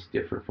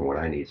different from what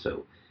I need.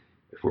 So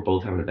if we're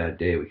both having a bad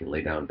day, we can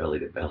lay down belly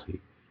to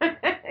belly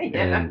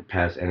and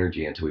pass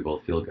energy until we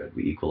both feel good.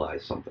 We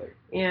equalize something.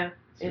 Yeah.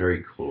 It's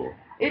very cool.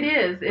 It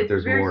is. But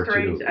it's very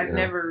strange. Too, I've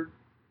never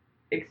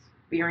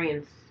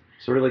experienced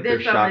sort of like their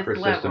chakra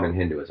system level. in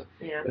Hinduism.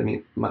 Yeah. I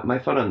mean, my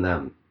thought on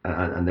them,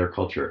 on their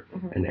culture,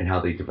 and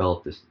how they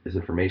developed this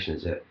information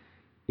is that,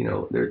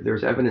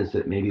 there's evidence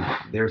that maybe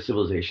their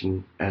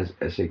civilization, as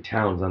say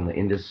towns on the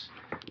Indus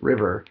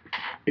River,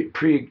 it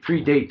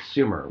predates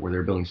Sumer, where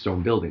they're building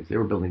stone buildings. They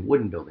were building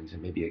wooden buildings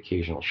and maybe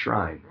occasional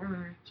shrine.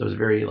 So it was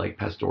very like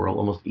pastoral,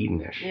 almost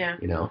Edenish. Yeah.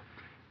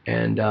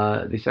 And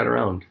they sat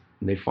around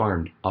and they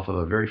farmed off of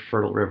a very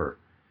fertile river,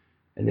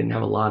 and didn't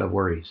have a lot of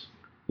worries.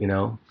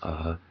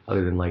 Other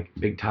than like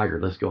big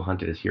tiger, let's go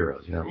hunt it as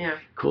heroes. Yeah.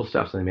 Cool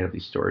stuff. So they made up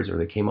these stories, or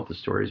they came up with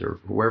stories,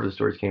 or wherever the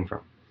stories came from.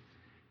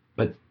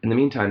 But in the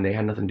meantime, they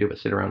had nothing to do but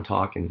sit around,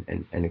 talk,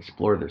 and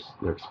explore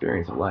their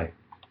experience of life.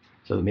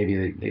 So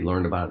maybe they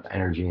learned about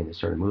energy and they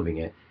started moving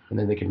it, and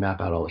then they could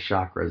map out all the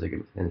chakras.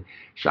 And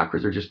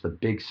chakras are just the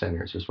big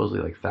centers. They're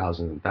supposedly like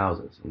thousands and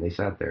thousands, and they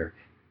sat there,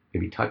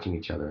 maybe touching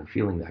each other and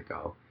feeling that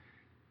go.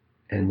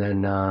 And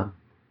then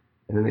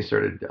they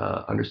started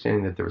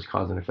understanding that there was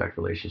cause and effect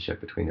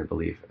relationship between their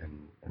belief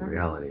and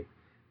reality.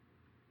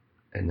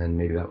 And then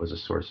maybe that was a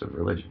source of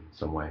religion in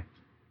some way.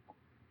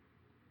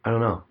 I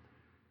don't know.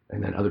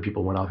 And then other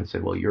people went off and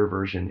said, well, your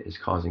version is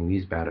causing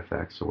these bad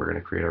effects, so we're going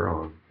to create our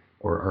own.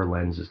 Or our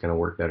lens is going to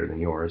work better than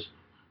yours.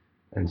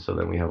 And so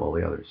then we have all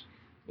the others.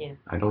 Yeah.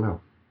 I don't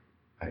know.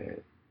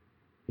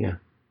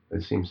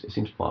 It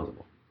seems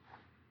plausible.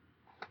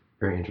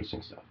 Very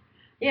interesting stuff.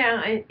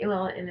 Yeah,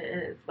 and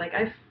it's like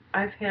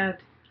I've had,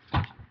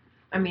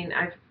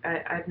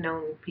 I've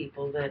known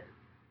people that,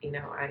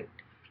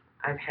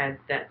 I've had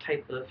that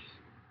type of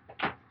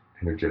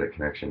energetic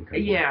connection.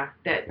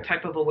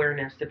 Type of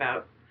awareness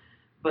about,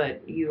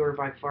 but you are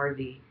by far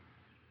the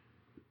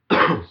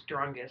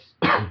strongest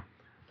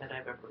that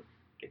I've ever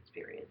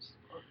experienced.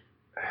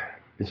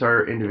 It's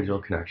our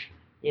individual connection.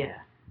 Yeah.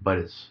 But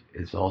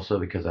it's also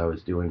because I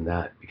was doing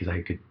that because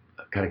I could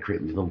kind of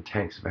create these little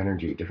tanks of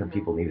energy. Different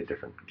people needed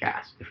different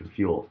gas, different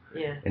fuel.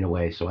 Yeah. In a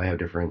way, so I have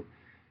different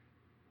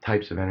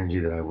types of energy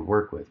that I would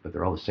work with, but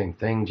they're all the same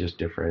thing, just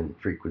different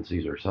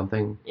frequencies or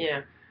something.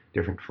 Yeah.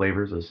 Different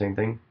flavors of the same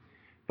thing.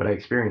 But I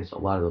experienced a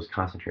lot of those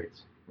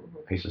concentrates.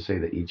 I used to say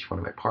that each one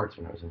of my parts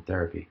when I was in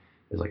therapy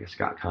is like a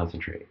Scott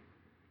concentrate.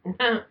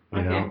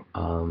 Okay.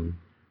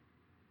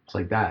 It's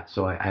like that.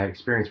 So I had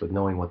experience with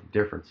knowing what the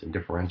difference and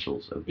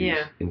differentials of these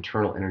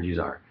internal energies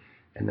are.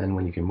 And then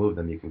when you can move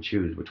them, you can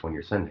choose which one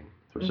you're sending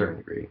to a certain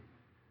degree.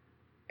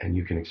 And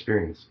you can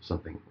experience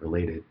something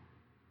related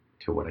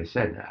to what I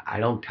said.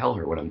 I don't tell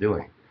her what I'm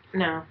doing.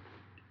 No.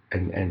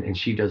 And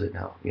she does it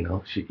now. I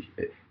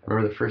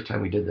remember the first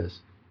time we did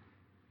this,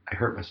 I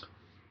hurt myself.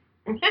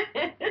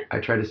 I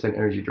tried to send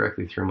energy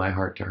directly through my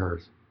heart to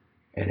hers.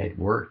 And it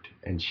worked.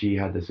 And she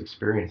had this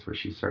experience where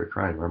she started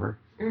crying, remember?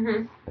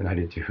 Mm-hmm. And I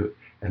did too.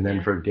 And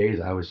then for days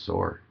I was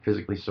sore,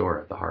 physically sore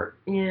at the heart.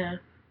 Yeah. It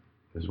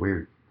was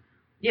weird.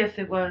 Yes,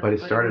 it was. But it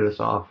started us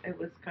off. It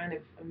was kind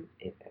of,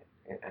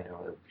 I don't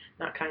know,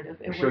 not kind of.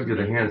 I showed you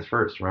the hands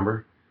first,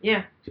 remember?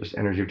 Yeah. Just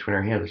energy between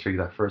our hands. I showed you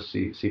that first,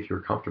 see if you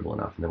were comfortable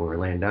enough. And then when we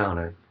were laying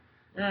down,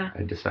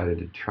 I decided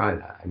to try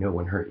that. I knew it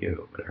wouldn't hurt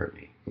you, but it hurt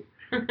me.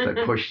 So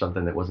I pushed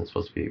something that wasn't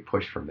supposed to be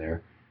pushed from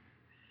there,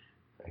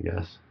 I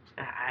guess.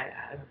 I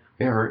don't know.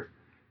 It hurt.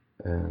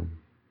 And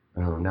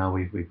I don't know, now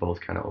we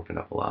both kind of opened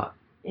up a lot.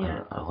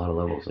 Yeah. On a lot of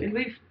levels.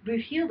 Like, we've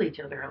healed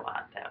each other a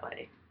lot that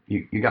way.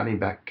 You got me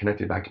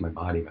connected back to my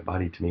body. My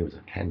body to me was an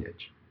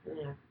appendage.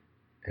 Yeah.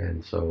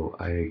 And so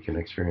I can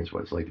experience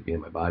what it's like to be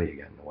in my body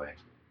again in a way.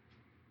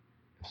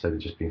 Instead of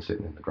just being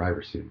sitting in the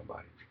driver's seat of my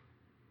body.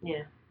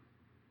 Yeah.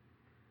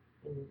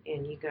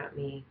 and you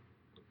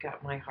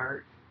got my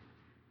heart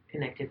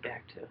connected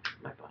back to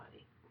my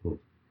body.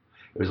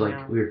 It was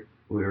like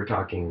we were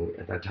talking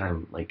at that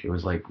time, like it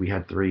was like we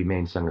had three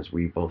main centers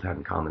we both had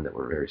in common that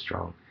were very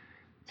strong.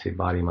 Say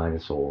body, mind,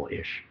 and soul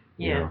ish.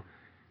 You know?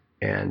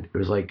 And it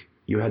was like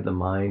you had the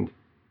mind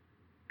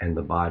and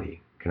the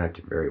body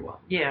connected very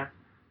well. Yeah.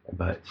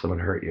 But someone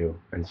hurt you,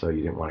 and so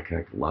you didn't want to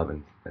connect love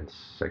and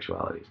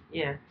sexuality.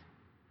 Yeah.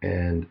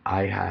 And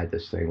I had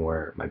this thing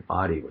where my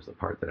body was the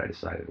part that I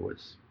decided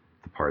was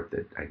the part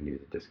that I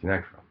needed to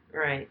disconnect from.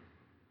 Right.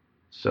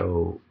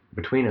 So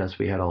between us,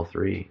 we had all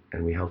three,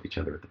 and we helped each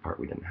other with the part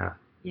we didn't have.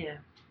 Yeah.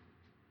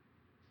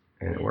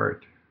 And it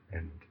worked.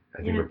 And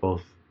I think we're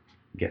both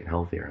getting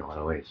healthier in a lot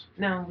of ways.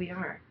 No, we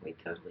are. We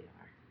totally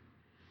are.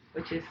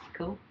 Which is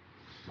cool.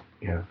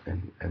 Yeah,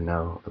 and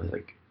now it was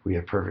like we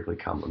have perfectly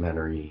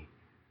complementary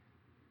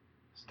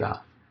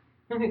stuff.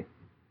 It's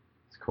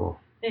cool.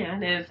 Yeah,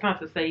 and it's not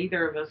to say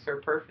either of us are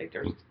perfect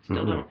or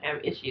still don't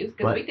have issues,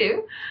 because we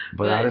do.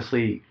 But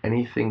honestly,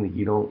 anything that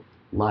you don't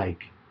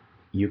like,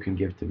 you can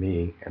give to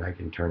me, and I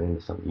can turn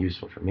into something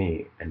useful for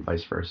me, and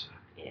vice versa.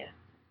 Yeah.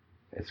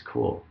 It's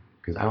cool,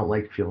 because I don't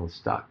like feeling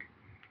stuck.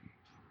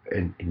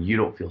 And you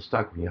don't feel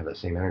stuck when you have that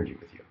same energy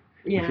with you.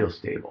 Yeah. You feel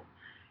stable.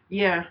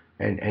 Yeah.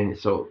 And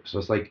so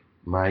it's like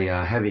my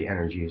heavy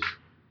energies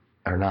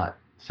are not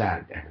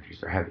sad energies.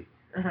 They're heavy.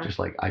 Just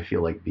like I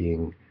feel like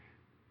being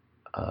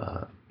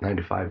a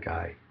 9-to-5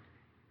 guy,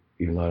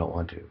 even though I don't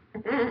want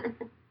to.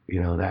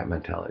 You know, that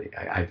mentality.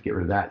 I have to get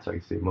rid of that so I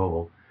can stay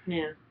mobile.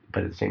 Yeah.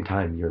 But at the same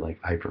time, you're like,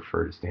 I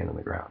prefer to stand on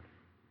the ground.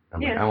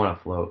 I'm like, I want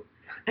to float.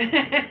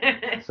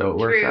 So it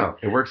works out.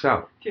 It works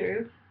out.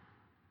 True.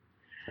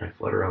 I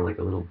float around like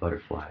a little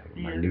butterfly with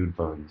my nude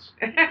bones.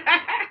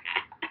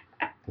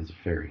 As a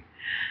fairy.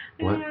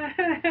 What?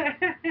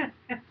 I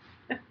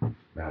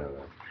don't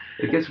know.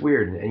 It gets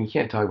weird, and you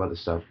can't talk about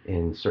this stuff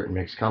in certain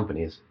mixed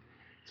companies.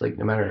 It's like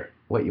no matter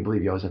what you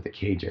believe, you always have to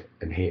cage it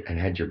and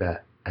hedge your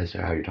bet as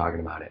to how you're talking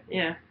about it.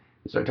 Yeah.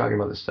 You start talking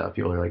about this stuff,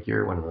 people are like,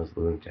 you're one of those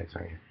lunatics,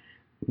 aren't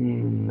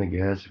you? I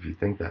guess, if you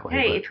think that way.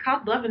 Hey, it's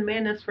called Love and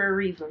Madness for a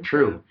reason.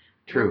 True.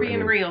 So we're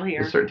being real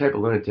here. There's a certain type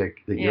of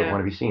lunatic that you don't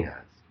want to be seen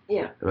as.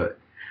 Yeah.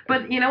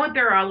 But you know what?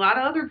 There are a lot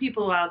of other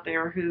people out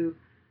there who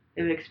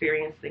have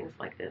experienced things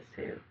like this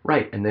too.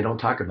 Right, and they don't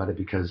talk about it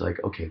because,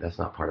 like, okay, that's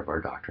not part of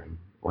our doctrine.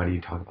 Why do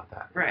you talk about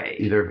that? Right.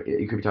 Either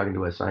you could be talking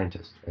to a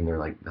scientist, and they're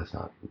like, that's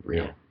not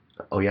real. Yeah.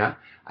 Oh, yeah?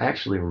 I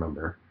actually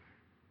remember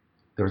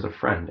there was a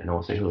friend, and I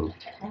won't say who,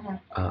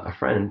 a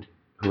friend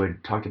who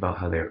had talked about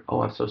how they're,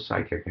 I'm so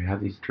psychic, I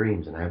have these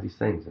dreams, and I have these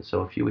things. And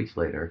so a few weeks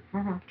later,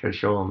 tried to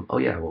show them,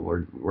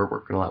 we're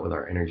working a lot with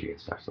our energy and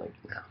stuff. It's like,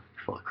 no,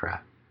 you're full of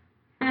crap.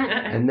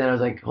 And then I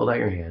was like, hold out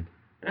your hand.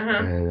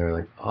 And they're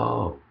like,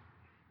 oh.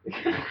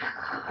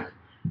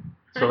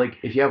 So, like,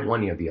 if you have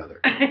one, you have the other.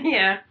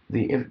 Yeah.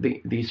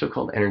 The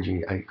so-called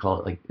energy, I call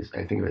it, like,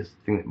 I think of it as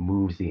the thing that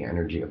moves the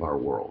energy of our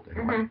world.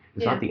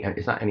 It's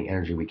not any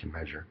energy we can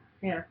measure.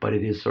 Yeah. But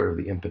it is sort of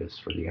the impetus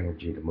for the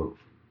energy to move.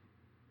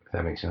 If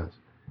that makes sense.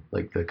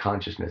 Like, the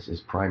consciousness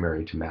is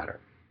primary to matter.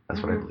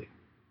 That's what I believe.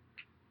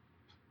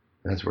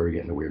 And that's where we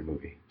get into weird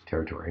movie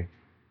territory.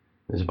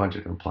 There's a bunch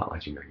of different plot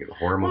lines. You can go to a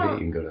horror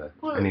movie, you can go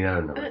to any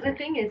other number. The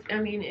thing is,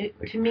 I mean,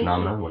 like to me,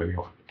 phenomenon, whatever you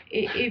want.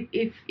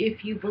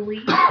 If you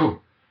believe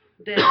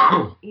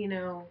that, you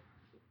know,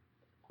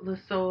 the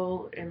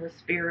soul and the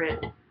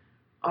spirit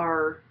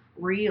are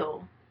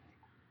real,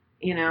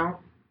 you know,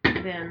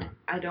 then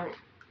I don't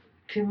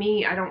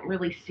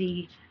really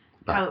see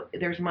how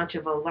there's much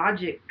of a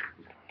logic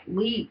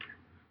leap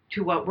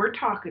to what we're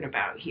talking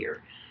about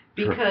here,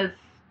 because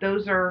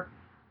those are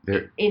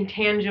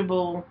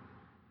intangible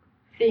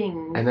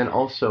things. And then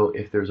also,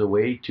 if there's a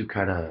way to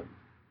kind of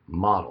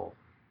model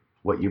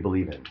what you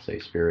believe in, say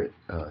spirit,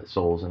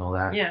 souls and all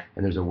that,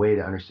 and there's a way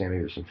to understand,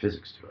 maybe there's some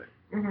physics to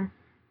it,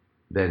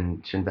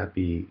 then shouldn't that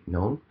be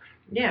known?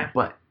 Yeah.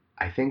 But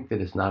I think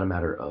that it's not a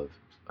matter of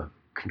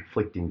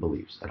conflicting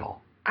beliefs at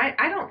all.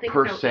 I don't think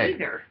per so se.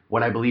 Either.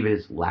 What I believe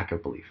is lack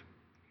of belief.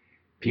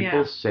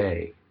 People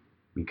say,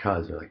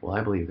 because they're like, well,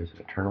 I believe there's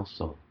an eternal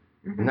soul.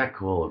 Isn't that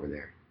cool over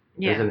there?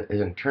 Yeah.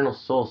 There's an eternal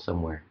soul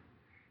somewhere.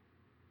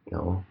 You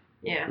know?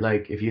 Yeah.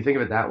 Like, if you think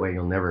of it that way,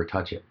 you'll never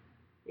touch it.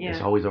 Yeah.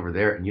 It's always over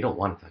there, and you don't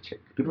want to touch it.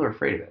 People are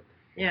afraid of it.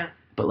 Yeah.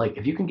 But, like,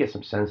 if you can get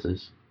some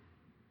senses,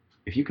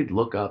 if you could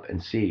look up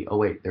and see, oh,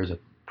 wait, there's a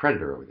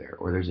predator over there,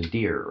 or there's a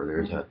deer, or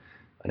there's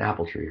an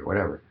apple tree, or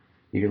whatever.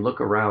 You can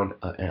look around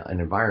an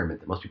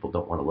environment that most people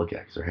don't want to look at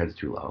because their head's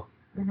too low.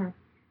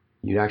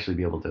 You'd actually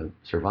be able to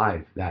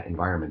survive that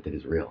environment that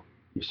is real.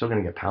 You're still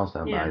going to get pounced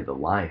on by the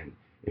lion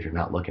if you're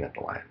not looking at the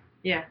lion.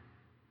 Yeah.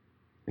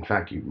 In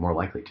fact, you're more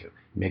likely to.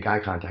 Make eye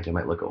contact, it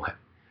might look away.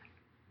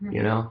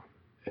 You know?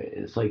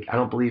 It's like, I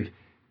don't believe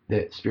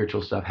that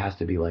spiritual stuff has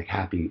to be like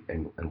happy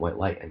and white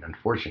light. And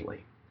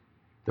unfortunately,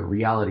 the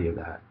reality of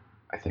that,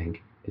 I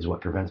think, is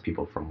what prevents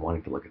people from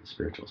wanting to look at the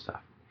spiritual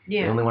stuff.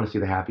 Yeah. They only want to see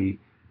the happy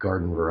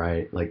garden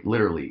variety, like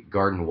literally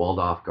garden, walled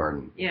off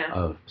garden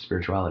of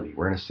spirituality.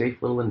 We're in a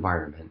safe little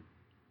environment,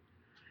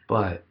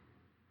 but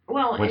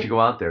Well, once you go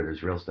out there,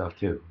 there's real stuff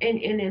too.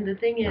 And the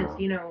thing is,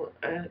 know.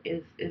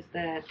 is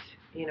that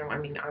I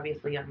mean,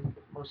 obviously, I'm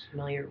most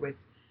familiar with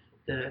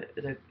the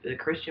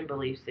Christian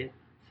belief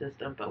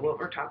system, but what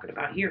we're talking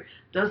about here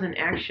doesn't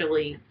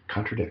actually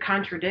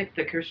contradict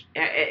the Christian.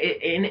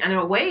 In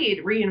a way,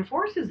 it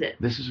reinforces it.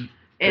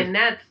 And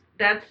that's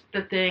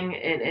the thing,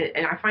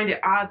 and I find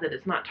it odd that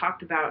it's not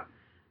talked about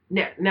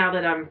now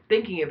that I'm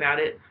thinking about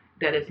it.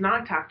 That it's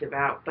not talked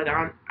about, but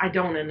I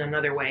don't in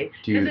another way.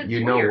 Do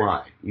you know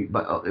why?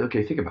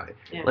 Okay, think about it.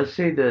 Yeah. Let's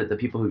say the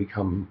people who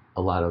become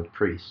a lot of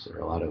priests or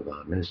a lot of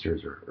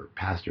ministers or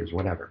pastors,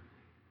 whatever,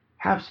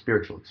 have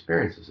spiritual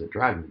experiences that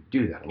drive them to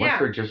do that, unless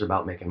they're just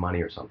about making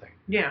money or something.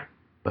 Yeah.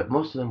 But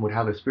most of them would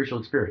have a spiritual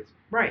experience.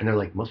 Right. And they're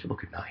like, most people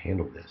could not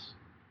handle this.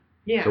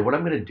 Yeah. So what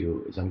I'm going to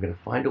do is I'm going to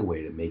find a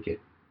way to make it,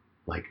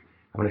 like,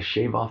 I'm going to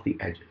shave off the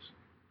edges.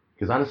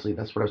 Because honestly,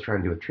 that's what I was trying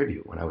to do with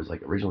Tribute. When I was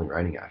like originally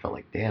writing it, I felt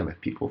like, damn,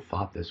 if people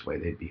thought this way,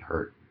 they'd be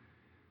hurt.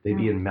 They'd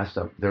be messed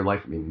up. Their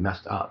life would be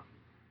messed up.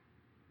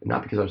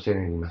 Not because I was saying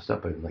anything messed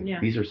up, but like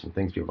these are some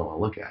things people don't want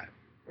to look at.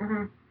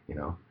 Mm-hmm. You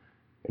know,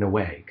 in a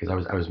way, because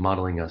I was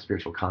modeling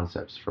spiritual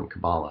concepts from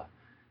Kabbalah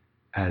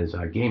as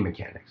game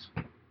mechanics.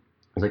 I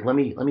was like, let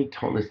me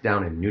tone this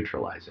down and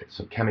neutralize it.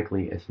 So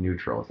chemically, it's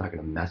neutral. It's not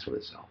going to mess with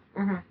itself.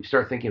 Mm-hmm. You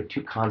start thinking of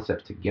two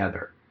concepts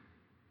together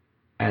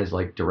as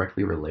like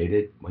directly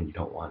related when you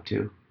don't want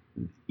to,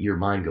 your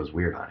mind goes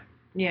weird on it.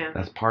 Yeah.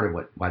 That's part of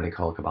why they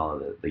call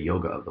Kabbalah the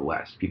yoga of the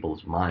West.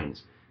 People's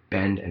minds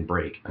bend and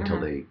break until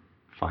they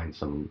find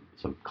some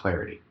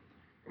clarity.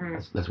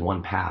 That's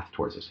one path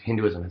towards this.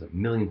 Hinduism has a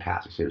million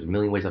paths. I say there's a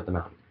million ways up the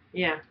mountain.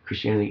 Yeah.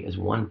 Christianity is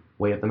one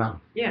way up the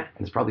mountain. Yeah.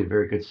 And it's probably a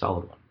very good,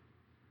 solid one.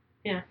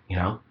 Yeah. You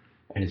know?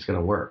 And it's going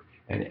to work.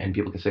 And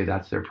people can say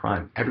that's their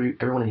prime.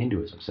 Everyone in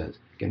Hinduism says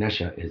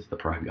Ganesha is the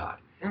prime god.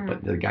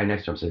 But the guy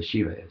next to him says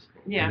Shiva is.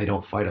 Yeah. And they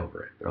don't fight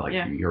over it. They're like,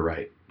 you're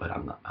right, but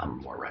I'm not. I'm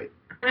more right.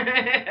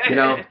 You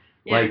know?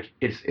 Yeah. Like,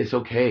 it's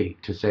okay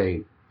to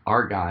say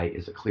our guy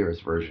is the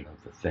clearest version of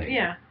the thing.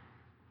 Yeah.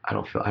 I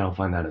don't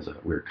find that as a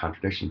weird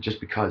contradiction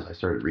just because I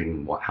started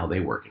reading how they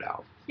work it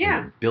out.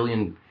 Yeah.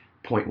 Billion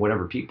point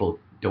whatever people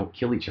don't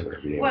kill each other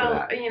every day. Well,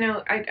 over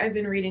that. I've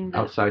been reading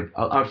outside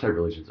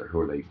religions are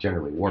who they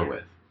generally war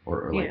with,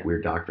 or like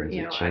weird doctrines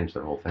that change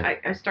their whole thing.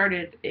 I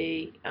started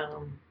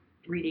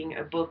reading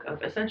a book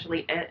of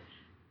essentially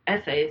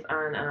essays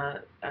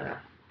on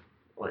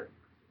what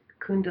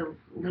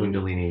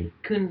Kundalini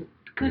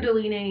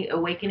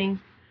awakening,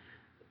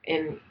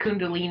 and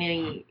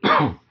Kundalini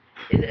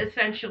is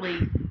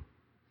essentially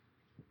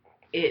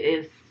it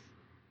is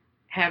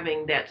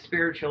having that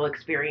spiritual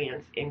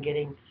experience and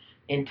getting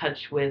in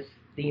touch with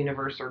the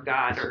universe or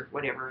God or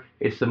whatever.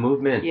 It's the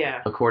movement.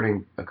 Yeah.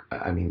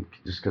 I mean,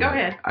 just because. Go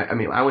ahead.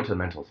 I went to the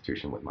mental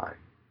institution with mine.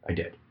 I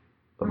did,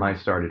 but mine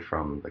started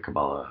from the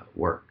Kabbalah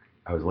work.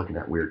 I was looking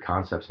at weird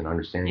concepts and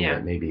understanding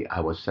that maybe I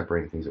was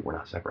separating things that were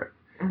not separate,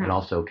 and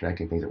also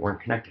connecting things that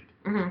weren't connected.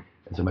 And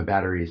so my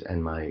batteries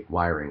and my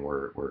wiring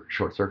were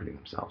short-circuiting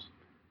themselves.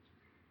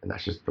 And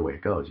that's just the way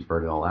it goes. You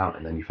burn it all out,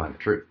 and then you find the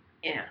truth.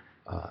 Yeah.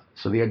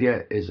 So the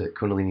idea is that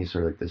Kundalini is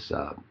sort of like this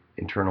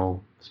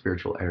internal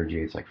spiritual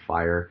energy. It's like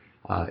fire.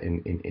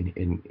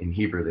 In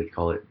Hebrew, they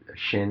call it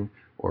Shin,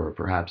 or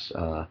perhaps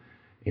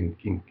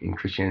in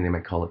Christianity, they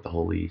might call it the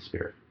Holy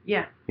Spirit.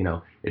 Yeah. You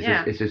know,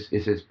 it's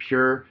this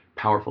pure,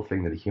 powerful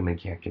thing that a human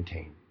can't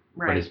contain,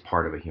 but it's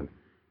part of a human.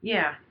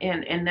 Yeah,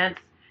 and that's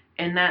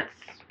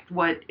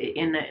what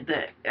in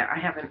the I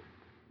haven't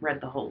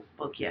read the whole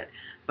book yet,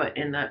 but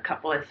in the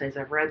couple essays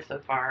I've read so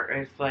far,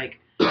 it's like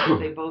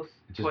they both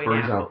it just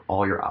burns out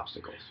all your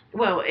obstacles.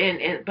 Well,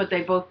 but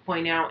they both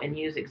point out and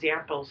use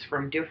examples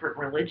from different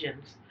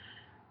religions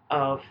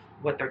of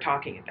what they're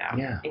talking about,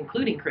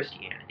 including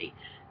Christianity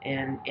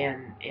and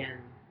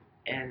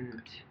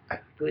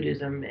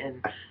Buddhism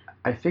and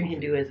I think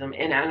Hinduism,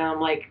 and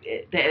I'm like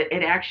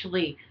it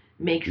actually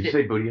makes Did you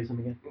say Buddhism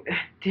again?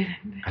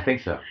 I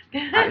think so.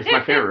 It's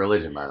my favorite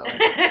religion, by the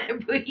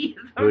way.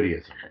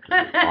 Buddhism.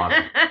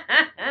 Awesome.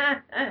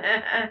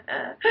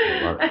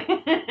 I love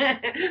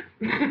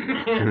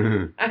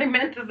it. I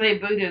meant to say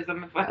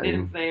Buddhism if I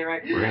didn't say it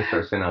right. We're going to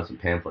start sending out some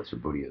pamphlets for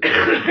Buddhism.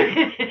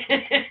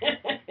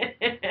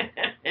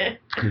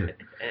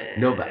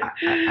 No, but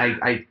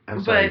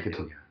I'm sorry, you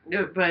continue.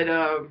 But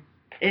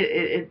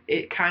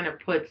it kind of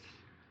puts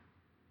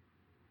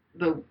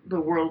the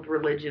world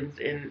religions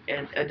in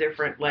a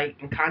different light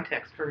and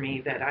context for me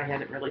that I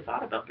hadn't really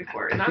thought about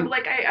before. And I'm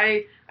like,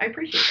 I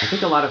appreciate that. I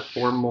think a lot of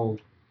formal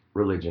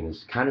religion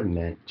is kind of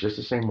meant just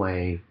the same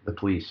way the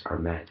police are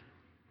meant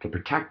to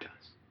protect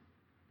us.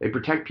 They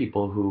protect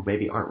people who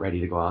maybe aren't ready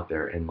to go out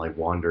there and like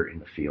wander in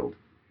the field.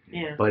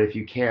 Yeah. But if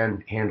you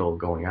can handle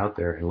going out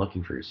there and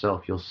looking for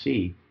yourself, you'll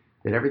see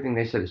that everything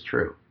they said is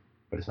true,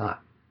 but it's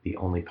not the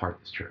only part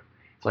that's true.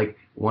 It's like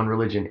one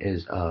religion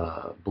is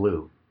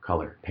blue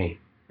color paint.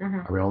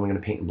 Are we only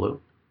going to paint in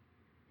blue?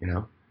 You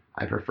know,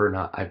 I prefer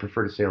not. I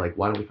prefer to say like,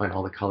 why don't we find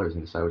all the colors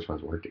and decide which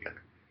ones work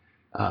together?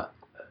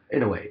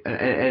 In a way,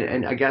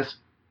 and I guess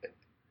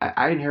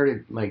I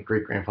inherited my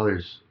great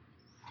grandfather's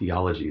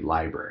theology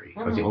library.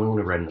 I was the only one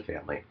who read in the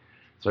family,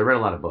 So I read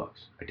a lot of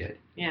books. I did.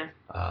 Yeah.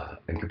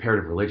 And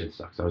comparative religion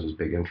stuff. 'Cause that was his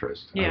big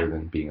interest, other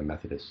than being a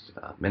Methodist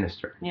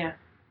minister. Yeah.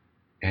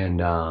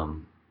 And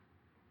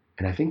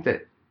I think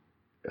that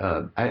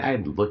I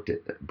had looked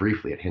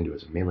briefly at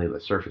Hinduism, mainly the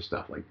surface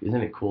stuff. Like,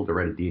 isn't it cool to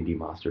write a D&D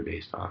monster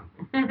based on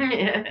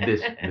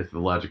this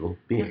mythological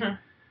being?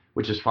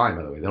 Which is fine,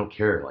 by the way. They don't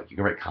care. Like, you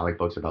can write comic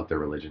books about their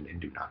religion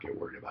and do not get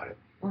worried about it.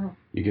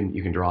 You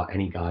can draw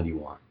any god you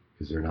want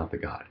because they're not the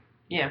god.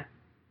 Yeah.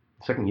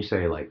 The second you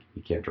say, like,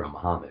 you can't draw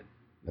Muhammad,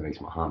 that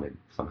makes Muhammad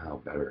somehow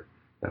better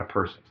than a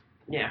person.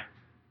 Yeah.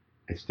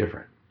 It's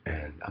different.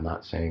 And I'm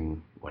not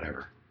saying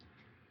whatever,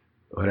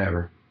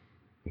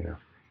 you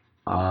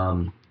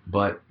know.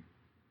 But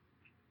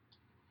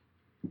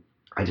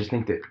I just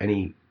think that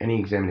any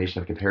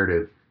examination of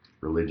comparative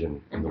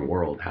religion in the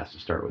world has to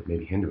start with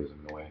maybe Hinduism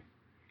in a way.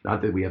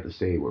 Not that we have to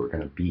say we're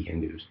going to be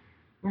Hindus,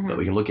 but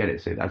we can look at it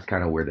and say that's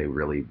kind of where they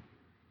really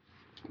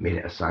made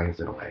it a science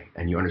in a way.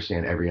 And you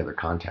understand every other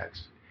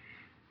context.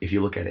 If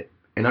you look at it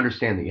and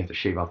understand that you have to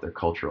shave off their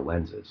cultural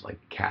lenses, like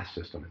caste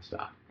system and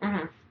stuff.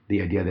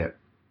 The idea that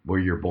where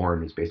you're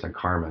born is based on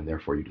karma and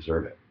therefore you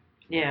deserve it.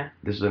 Yeah.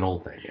 This is an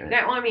old thing.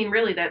 Well, I mean,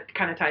 really, that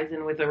kind of ties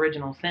in with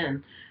original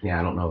sin. Yeah,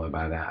 I don't know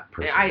about that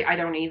personally. I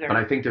don't either. But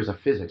I think there's a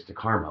physics to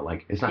karma.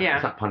 Like, it's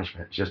not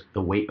punishment. It's just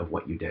the weight of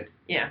what you did.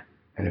 Yeah.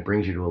 And it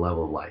brings you to a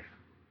level of life.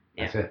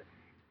 That's it.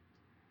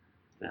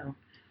 So.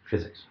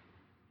 Physics.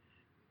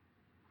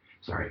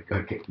 Sorry. Go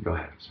ahead.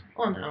 I'm sorry.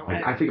 Well, no.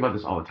 I think about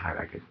this all the time.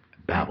 I could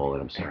babble,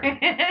 and I'm sorry.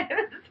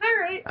 It's all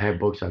right. I have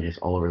books on this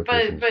all over the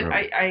place. But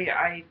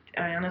I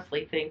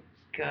honestly think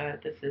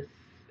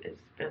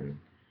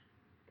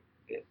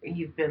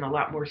you've been a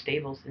lot more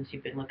stable since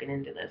you've been looking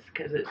into this,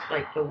 because it's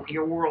like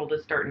your world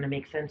is starting to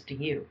make sense to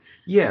you.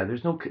 Yeah,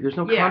 there's no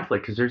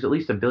conflict, because there's at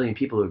least 1 billion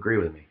people who agree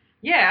with me.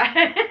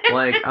 Yeah.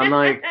 Like, I'm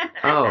like,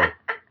 oh,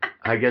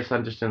 I guess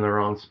I'm just in the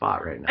wrong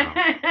spot right now.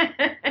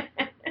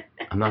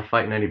 I'm not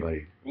fighting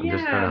anybody. I'm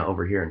just kind of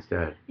over here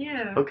instead.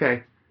 Yeah.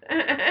 Okay.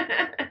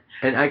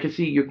 And I can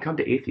see you can come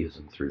to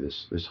atheism through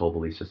this whole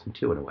belief system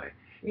too, in a way.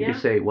 You can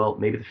say, well,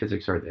 maybe the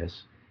physics are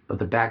this, but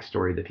the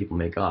backstory that people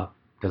make up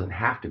doesn't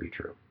have to be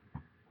true.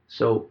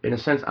 So in a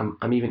sense,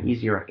 I'm even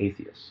easier on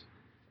atheists,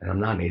 and I'm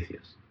not an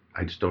atheist.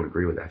 I just don't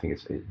agree with it. I think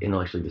it's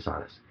intellectually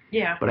dishonest.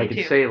 Yeah. But I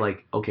could say,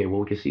 like, okay, well,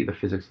 we can see the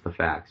physics of the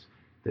facts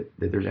that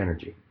there's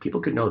energy.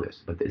 People could know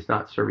this, but it's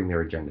not serving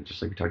their agenda.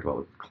 Just like we talked about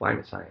with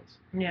climate science.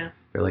 Yeah.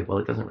 They're like, well,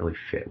 it doesn't really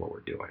fit what we're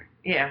doing.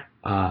 Yeah.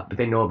 But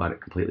they know about it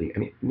completely. I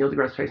mean, Neil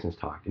deGrasse Tyson's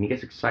talked, and he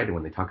gets excited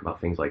when they talk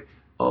about things like,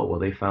 oh, well,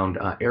 they found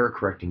error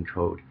correcting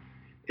code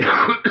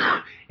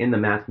in the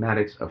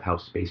mathematics of how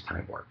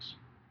space-time works.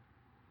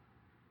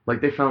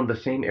 Like, they found the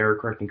same error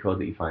correcting code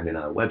that you find in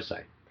a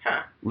website.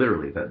 Huh.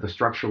 Literally, the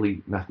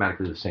structurally,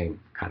 mathematically the same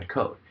kind of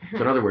code. So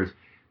in other words,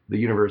 the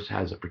universe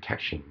has a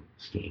protection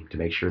scheme to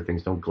make sure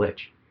things don't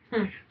glitch.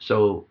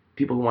 So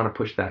people who want to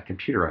push that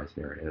computerized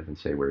narrative and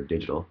say we're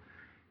digital,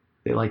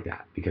 they like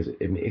that because it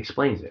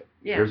explains it.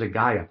 Yeah. There's a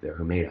guy up there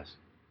who made us,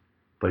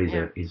 but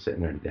he's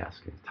sitting at a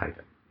desk and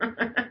typing.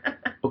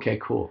 Okay,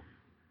 cool,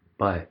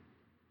 but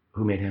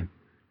who made him?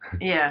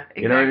 Yeah,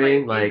 exactly. You know what I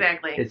mean? Like,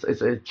 exactly.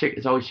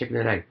 It's always chicken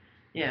and egg.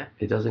 Yeah.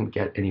 It doesn't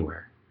get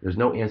anywhere. There's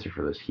no answer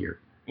for this here.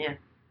 Yeah.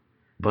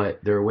 But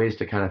there are ways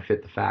to kind of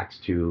fit the facts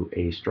to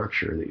a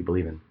structure that you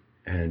believe in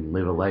and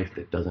live a life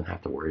that doesn't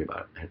have to worry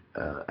about it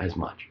as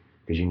much,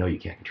 because you know you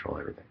can't control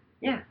everything.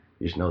 Yeah.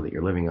 You just know that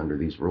you're living under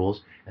these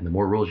rules, and the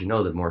more rules you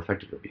know, the more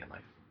effective you'll be in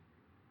life.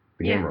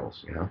 The game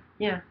rules, you know?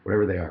 Yeah.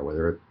 Whatever they are,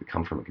 whether it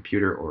come from a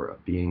computer or a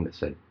being that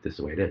said this is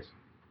the way it is.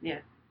 Yeah.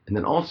 And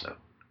then also,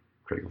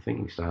 critical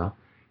thinking style,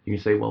 you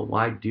can say, well,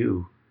 why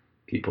do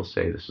people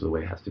say this is the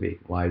way it has to be?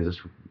 Why does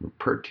this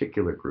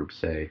particular group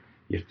say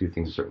you have to do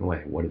things a certain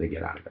way? What do they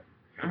get out of it?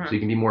 So you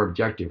can be more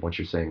objective once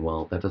you're saying,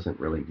 well, that doesn't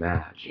really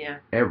match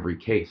every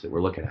case that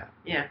we're looking at.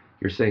 Yeah.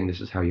 You're saying this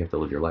is how you have to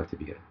live your life to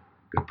be a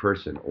good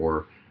person,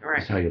 or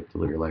this is how you have to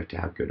live your life to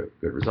have good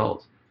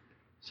results.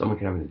 Someone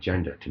can have an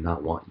agenda to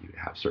not want you to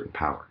have certain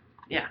power.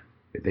 Yeah.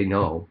 They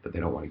know, but they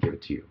don't want to give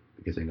it to you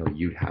because they know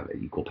you'd have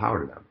equal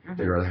power to them.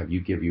 They'd rather have you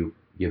give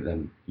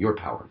them your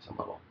power on some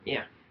level.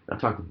 Yeah. I'm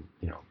talking,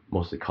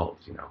 mostly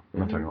cults, I'm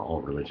not talking about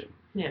all religion.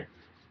 Yeah.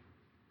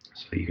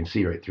 So you can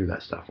see right through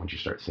that stuff once you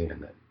start seeing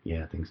that,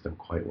 things don't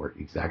quite work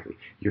exactly.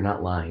 You're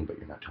not lying, but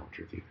you're not telling the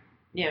truth either.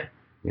 Yeah.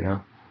 You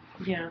know?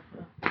 Yeah.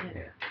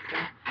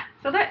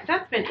 So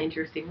that's been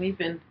interesting. We've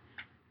been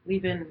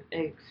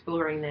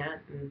exploring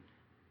that and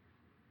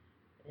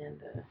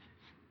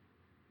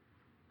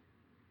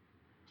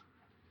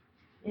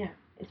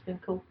it's been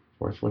cool.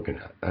 Worth looking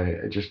at.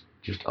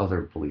 Just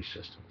other belief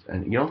systems,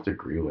 and you don't have to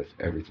agree with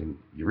everything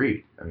you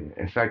read. I mean,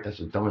 in fact, that's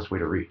the dumbest way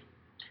to read.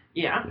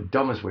 Yeah. The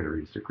dumbest way to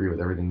read is to agree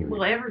with everything you read.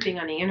 Well, everything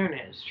on the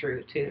internet is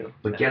true too.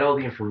 But get all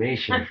the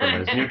information from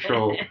as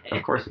neutral.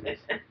 Of course it is.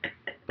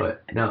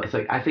 But no, it's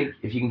like, I think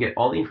if you can get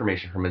all the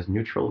information from as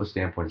neutral a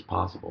standpoint as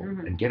possible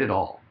and get it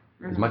all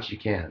as much as you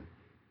can,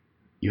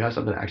 you have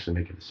something to actually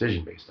make a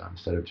decision based on,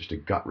 instead of just a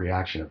gut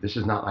reaction of, this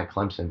is not my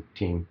Clemson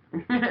team.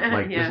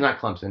 Like, this is not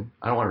Clemson.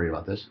 I don't want to read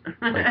about this.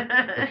 Like,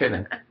 okay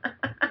then.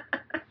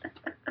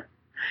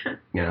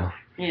 You know?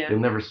 Yeah. You'll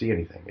never see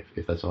anything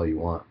if that's all you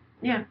want.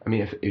 Yeah. I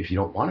mean, if you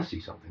don't want to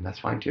see something, that's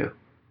fine too.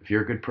 If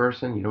you're a good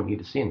person, you don't need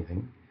to see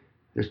anything.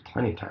 There's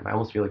plenty of time. I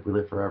almost feel like we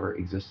live forever.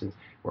 Existence,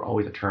 we're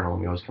always eternal,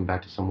 and we always come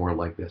back to somewhere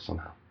like this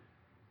somehow.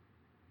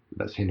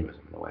 That's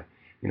Hinduism in a way.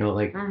 You know,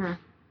 like,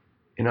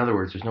 in other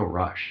words, there's no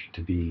rush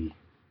to be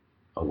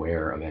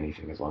aware of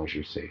anything as long as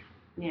you're safe.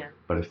 Yeah.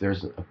 But if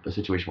there's a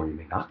situation where you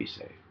may not be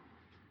safe,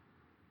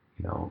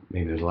 you know,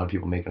 maybe there's a lot of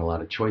people making a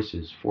lot of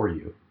choices for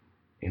you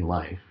in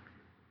life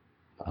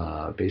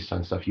based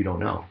on stuff you don't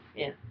know.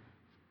 Yeah.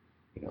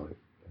 You know,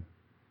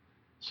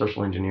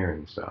 social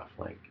engineering stuff,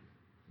 like,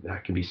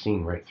 that can be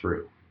seen right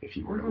through if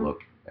you were to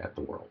look at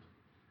the world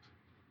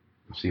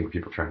and see what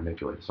people are trying to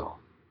manipulate us all.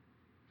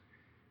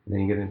 And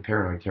then you get into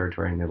paranoid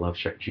territory and they love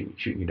shooting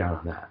you down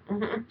on that.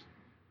 But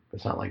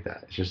it's not like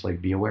that. It's just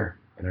like, be aware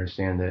and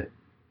understand that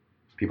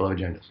people have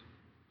agendas.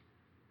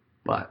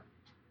 But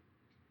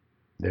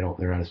they're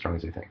not as strong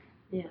as they think.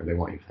 Yeah. Or they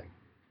want you to think.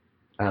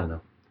 I don't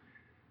know.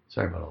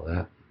 Sorry about all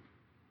that.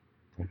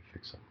 I need to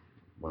fix something.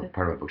 Well,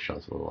 part of my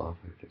bookshelf's a little off.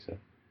 I need to fix that.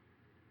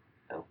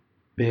 Oh.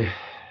 Yeah.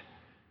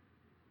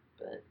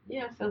 But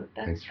yeah, so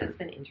that's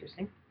been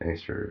interesting.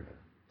 Thanks for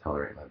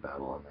tolerating my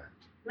babble on that.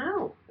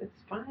 No, it's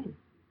fine.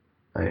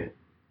 And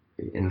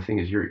the thing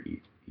is,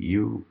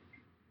 you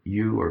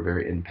are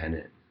very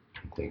independent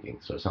in thinking,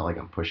 so it's not like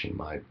I'm pushing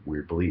my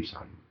weird beliefs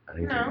on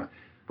anything. No.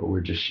 But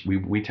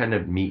we tend to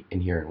meet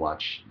in here and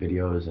watch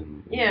videos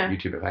and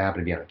YouTube. If I happen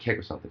to be on a kick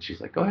or something,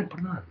 she's like, "Go ahead, put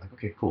it on." I'm like,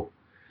 "Okay, cool."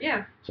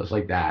 Yeah. So it's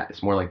like that.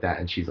 It's more like that,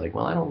 and she's like,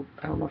 "Well, I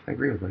don't know if I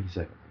agree with what he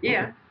said." Like,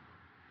 yeah. Okay.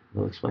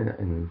 We'll explain that,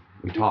 and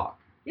we talk.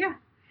 Yeah.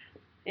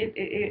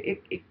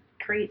 It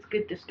creates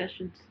good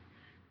discussions.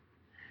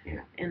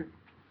 Yeah. And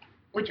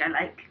which I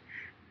like.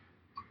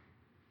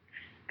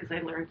 Because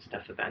I learned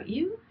stuff about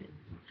you.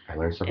 I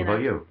learned stuff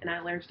about you. And I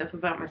learned stuff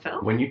about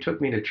myself. When you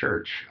took me to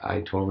church, I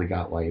totally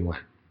got why you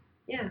went.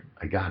 Yeah.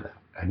 I got it.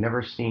 I'd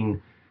never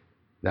seen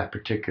that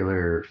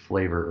particular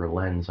flavor or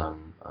lens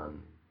on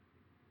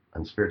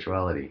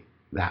spirituality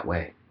that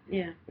way.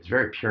 Yeah. It's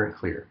very pure and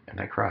clear, and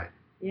I cried.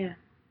 Yeah.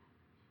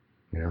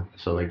 You know?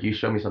 So, like, you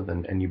showed me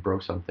something, and you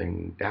broke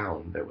something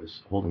down that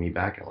was holding me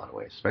back in a lot of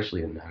ways,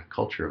 especially in the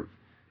culture of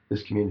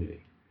this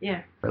community. Yeah.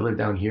 If I lived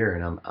down here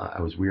and I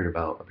was weird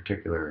about a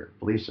particular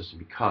belief system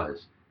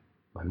because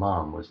my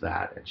mom was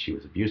that and she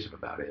was abusive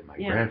about it, and my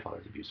grandfather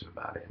was abusive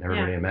about it, and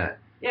everybody I met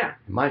in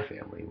my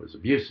family was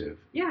abusive,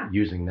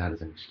 using that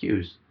as an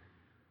excuse,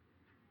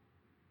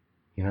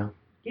 you know?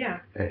 Yeah.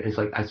 It's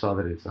like, I saw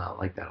that it's not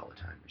like that all the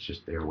time. It's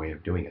just their way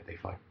of doing it. They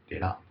fucked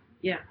it up.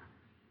 Yeah.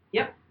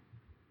 Yep.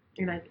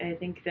 And I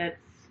think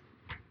that's,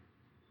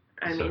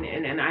 I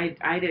mean, and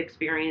I'd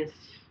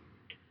experienced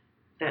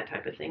that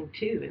type of thing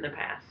too in the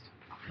past.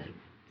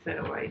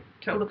 So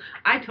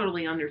I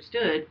totally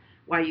understood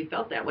why you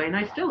felt that way, and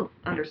I still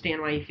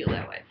understand why you feel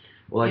that way.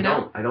 Well, I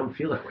don't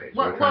feel that way.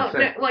 Well,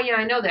 yeah,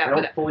 I know that. I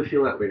don't fully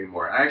feel that way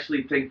anymore. I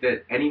actually think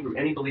that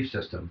any belief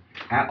system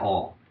at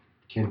all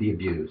can be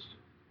abused.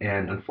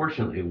 And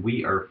unfortunately,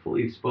 we are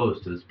fully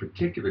exposed to this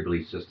particular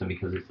belief system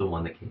because it's the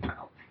one that came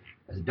out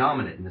as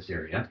dominant in this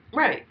area.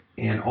 Right.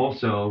 And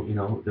also, you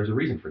know, there's a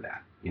reason for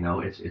that. You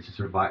know, it's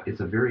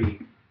a very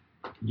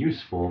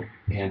useful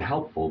and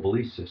helpful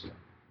belief system.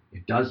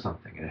 It does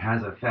something, and it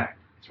has an effect.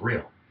 It's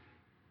real.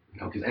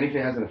 You know, because anything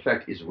that has an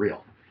effect is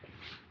real.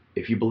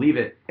 If you believe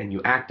it and you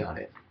act on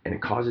it, and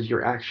it causes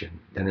your action,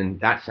 then in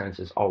that sense,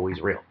 it's always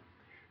real.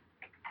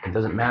 It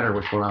doesn't matter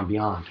what's going on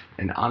beyond.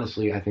 And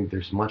honestly, I think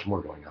there's much more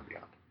going on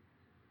beyond.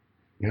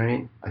 You know what I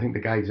mean? I think the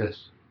guy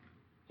exists.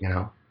 You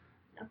know?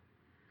 Yep.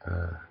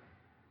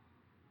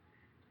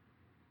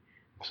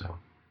 So.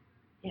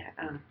 Yeah.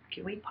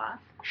 Can we pause?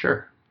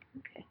 Sure.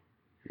 Okay.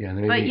 Yeah.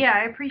 But yeah,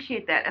 I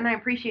appreciate that, and I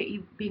appreciate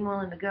you being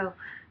willing to go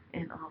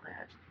and all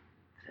that.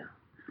 So.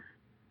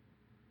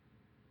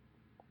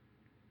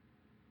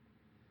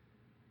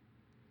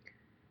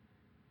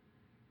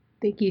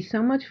 Thank you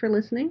so much for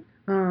listening.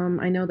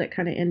 I know that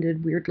kind of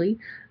ended weirdly.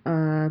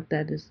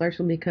 That is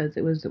largely because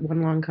it was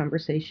one long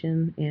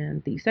conversation,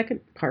 and the second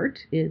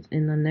part is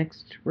in the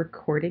next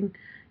recording,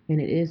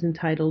 and it is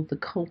entitled "The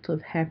Cult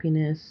of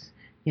Happiness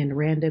and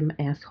Random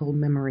Asshole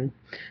Memory."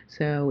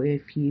 So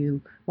if you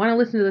want to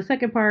listen to the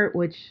second part,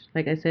 which,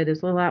 like I said,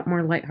 is a lot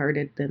more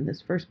lighthearted than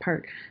this first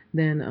part,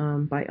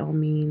 then by all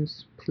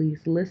means,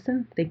 please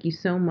listen. Thank you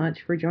so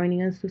much for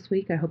joining us this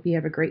week. I hope you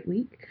have a great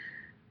week.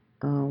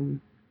 And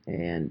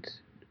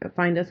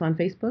find us on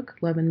Facebook,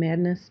 Love and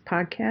Madness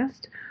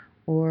Podcast,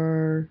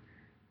 or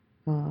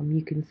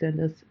you can send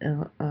us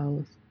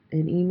an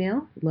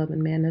email,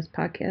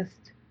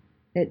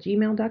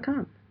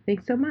 loveandmadnesspodcast@gmail.com.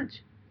 Thanks so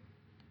much.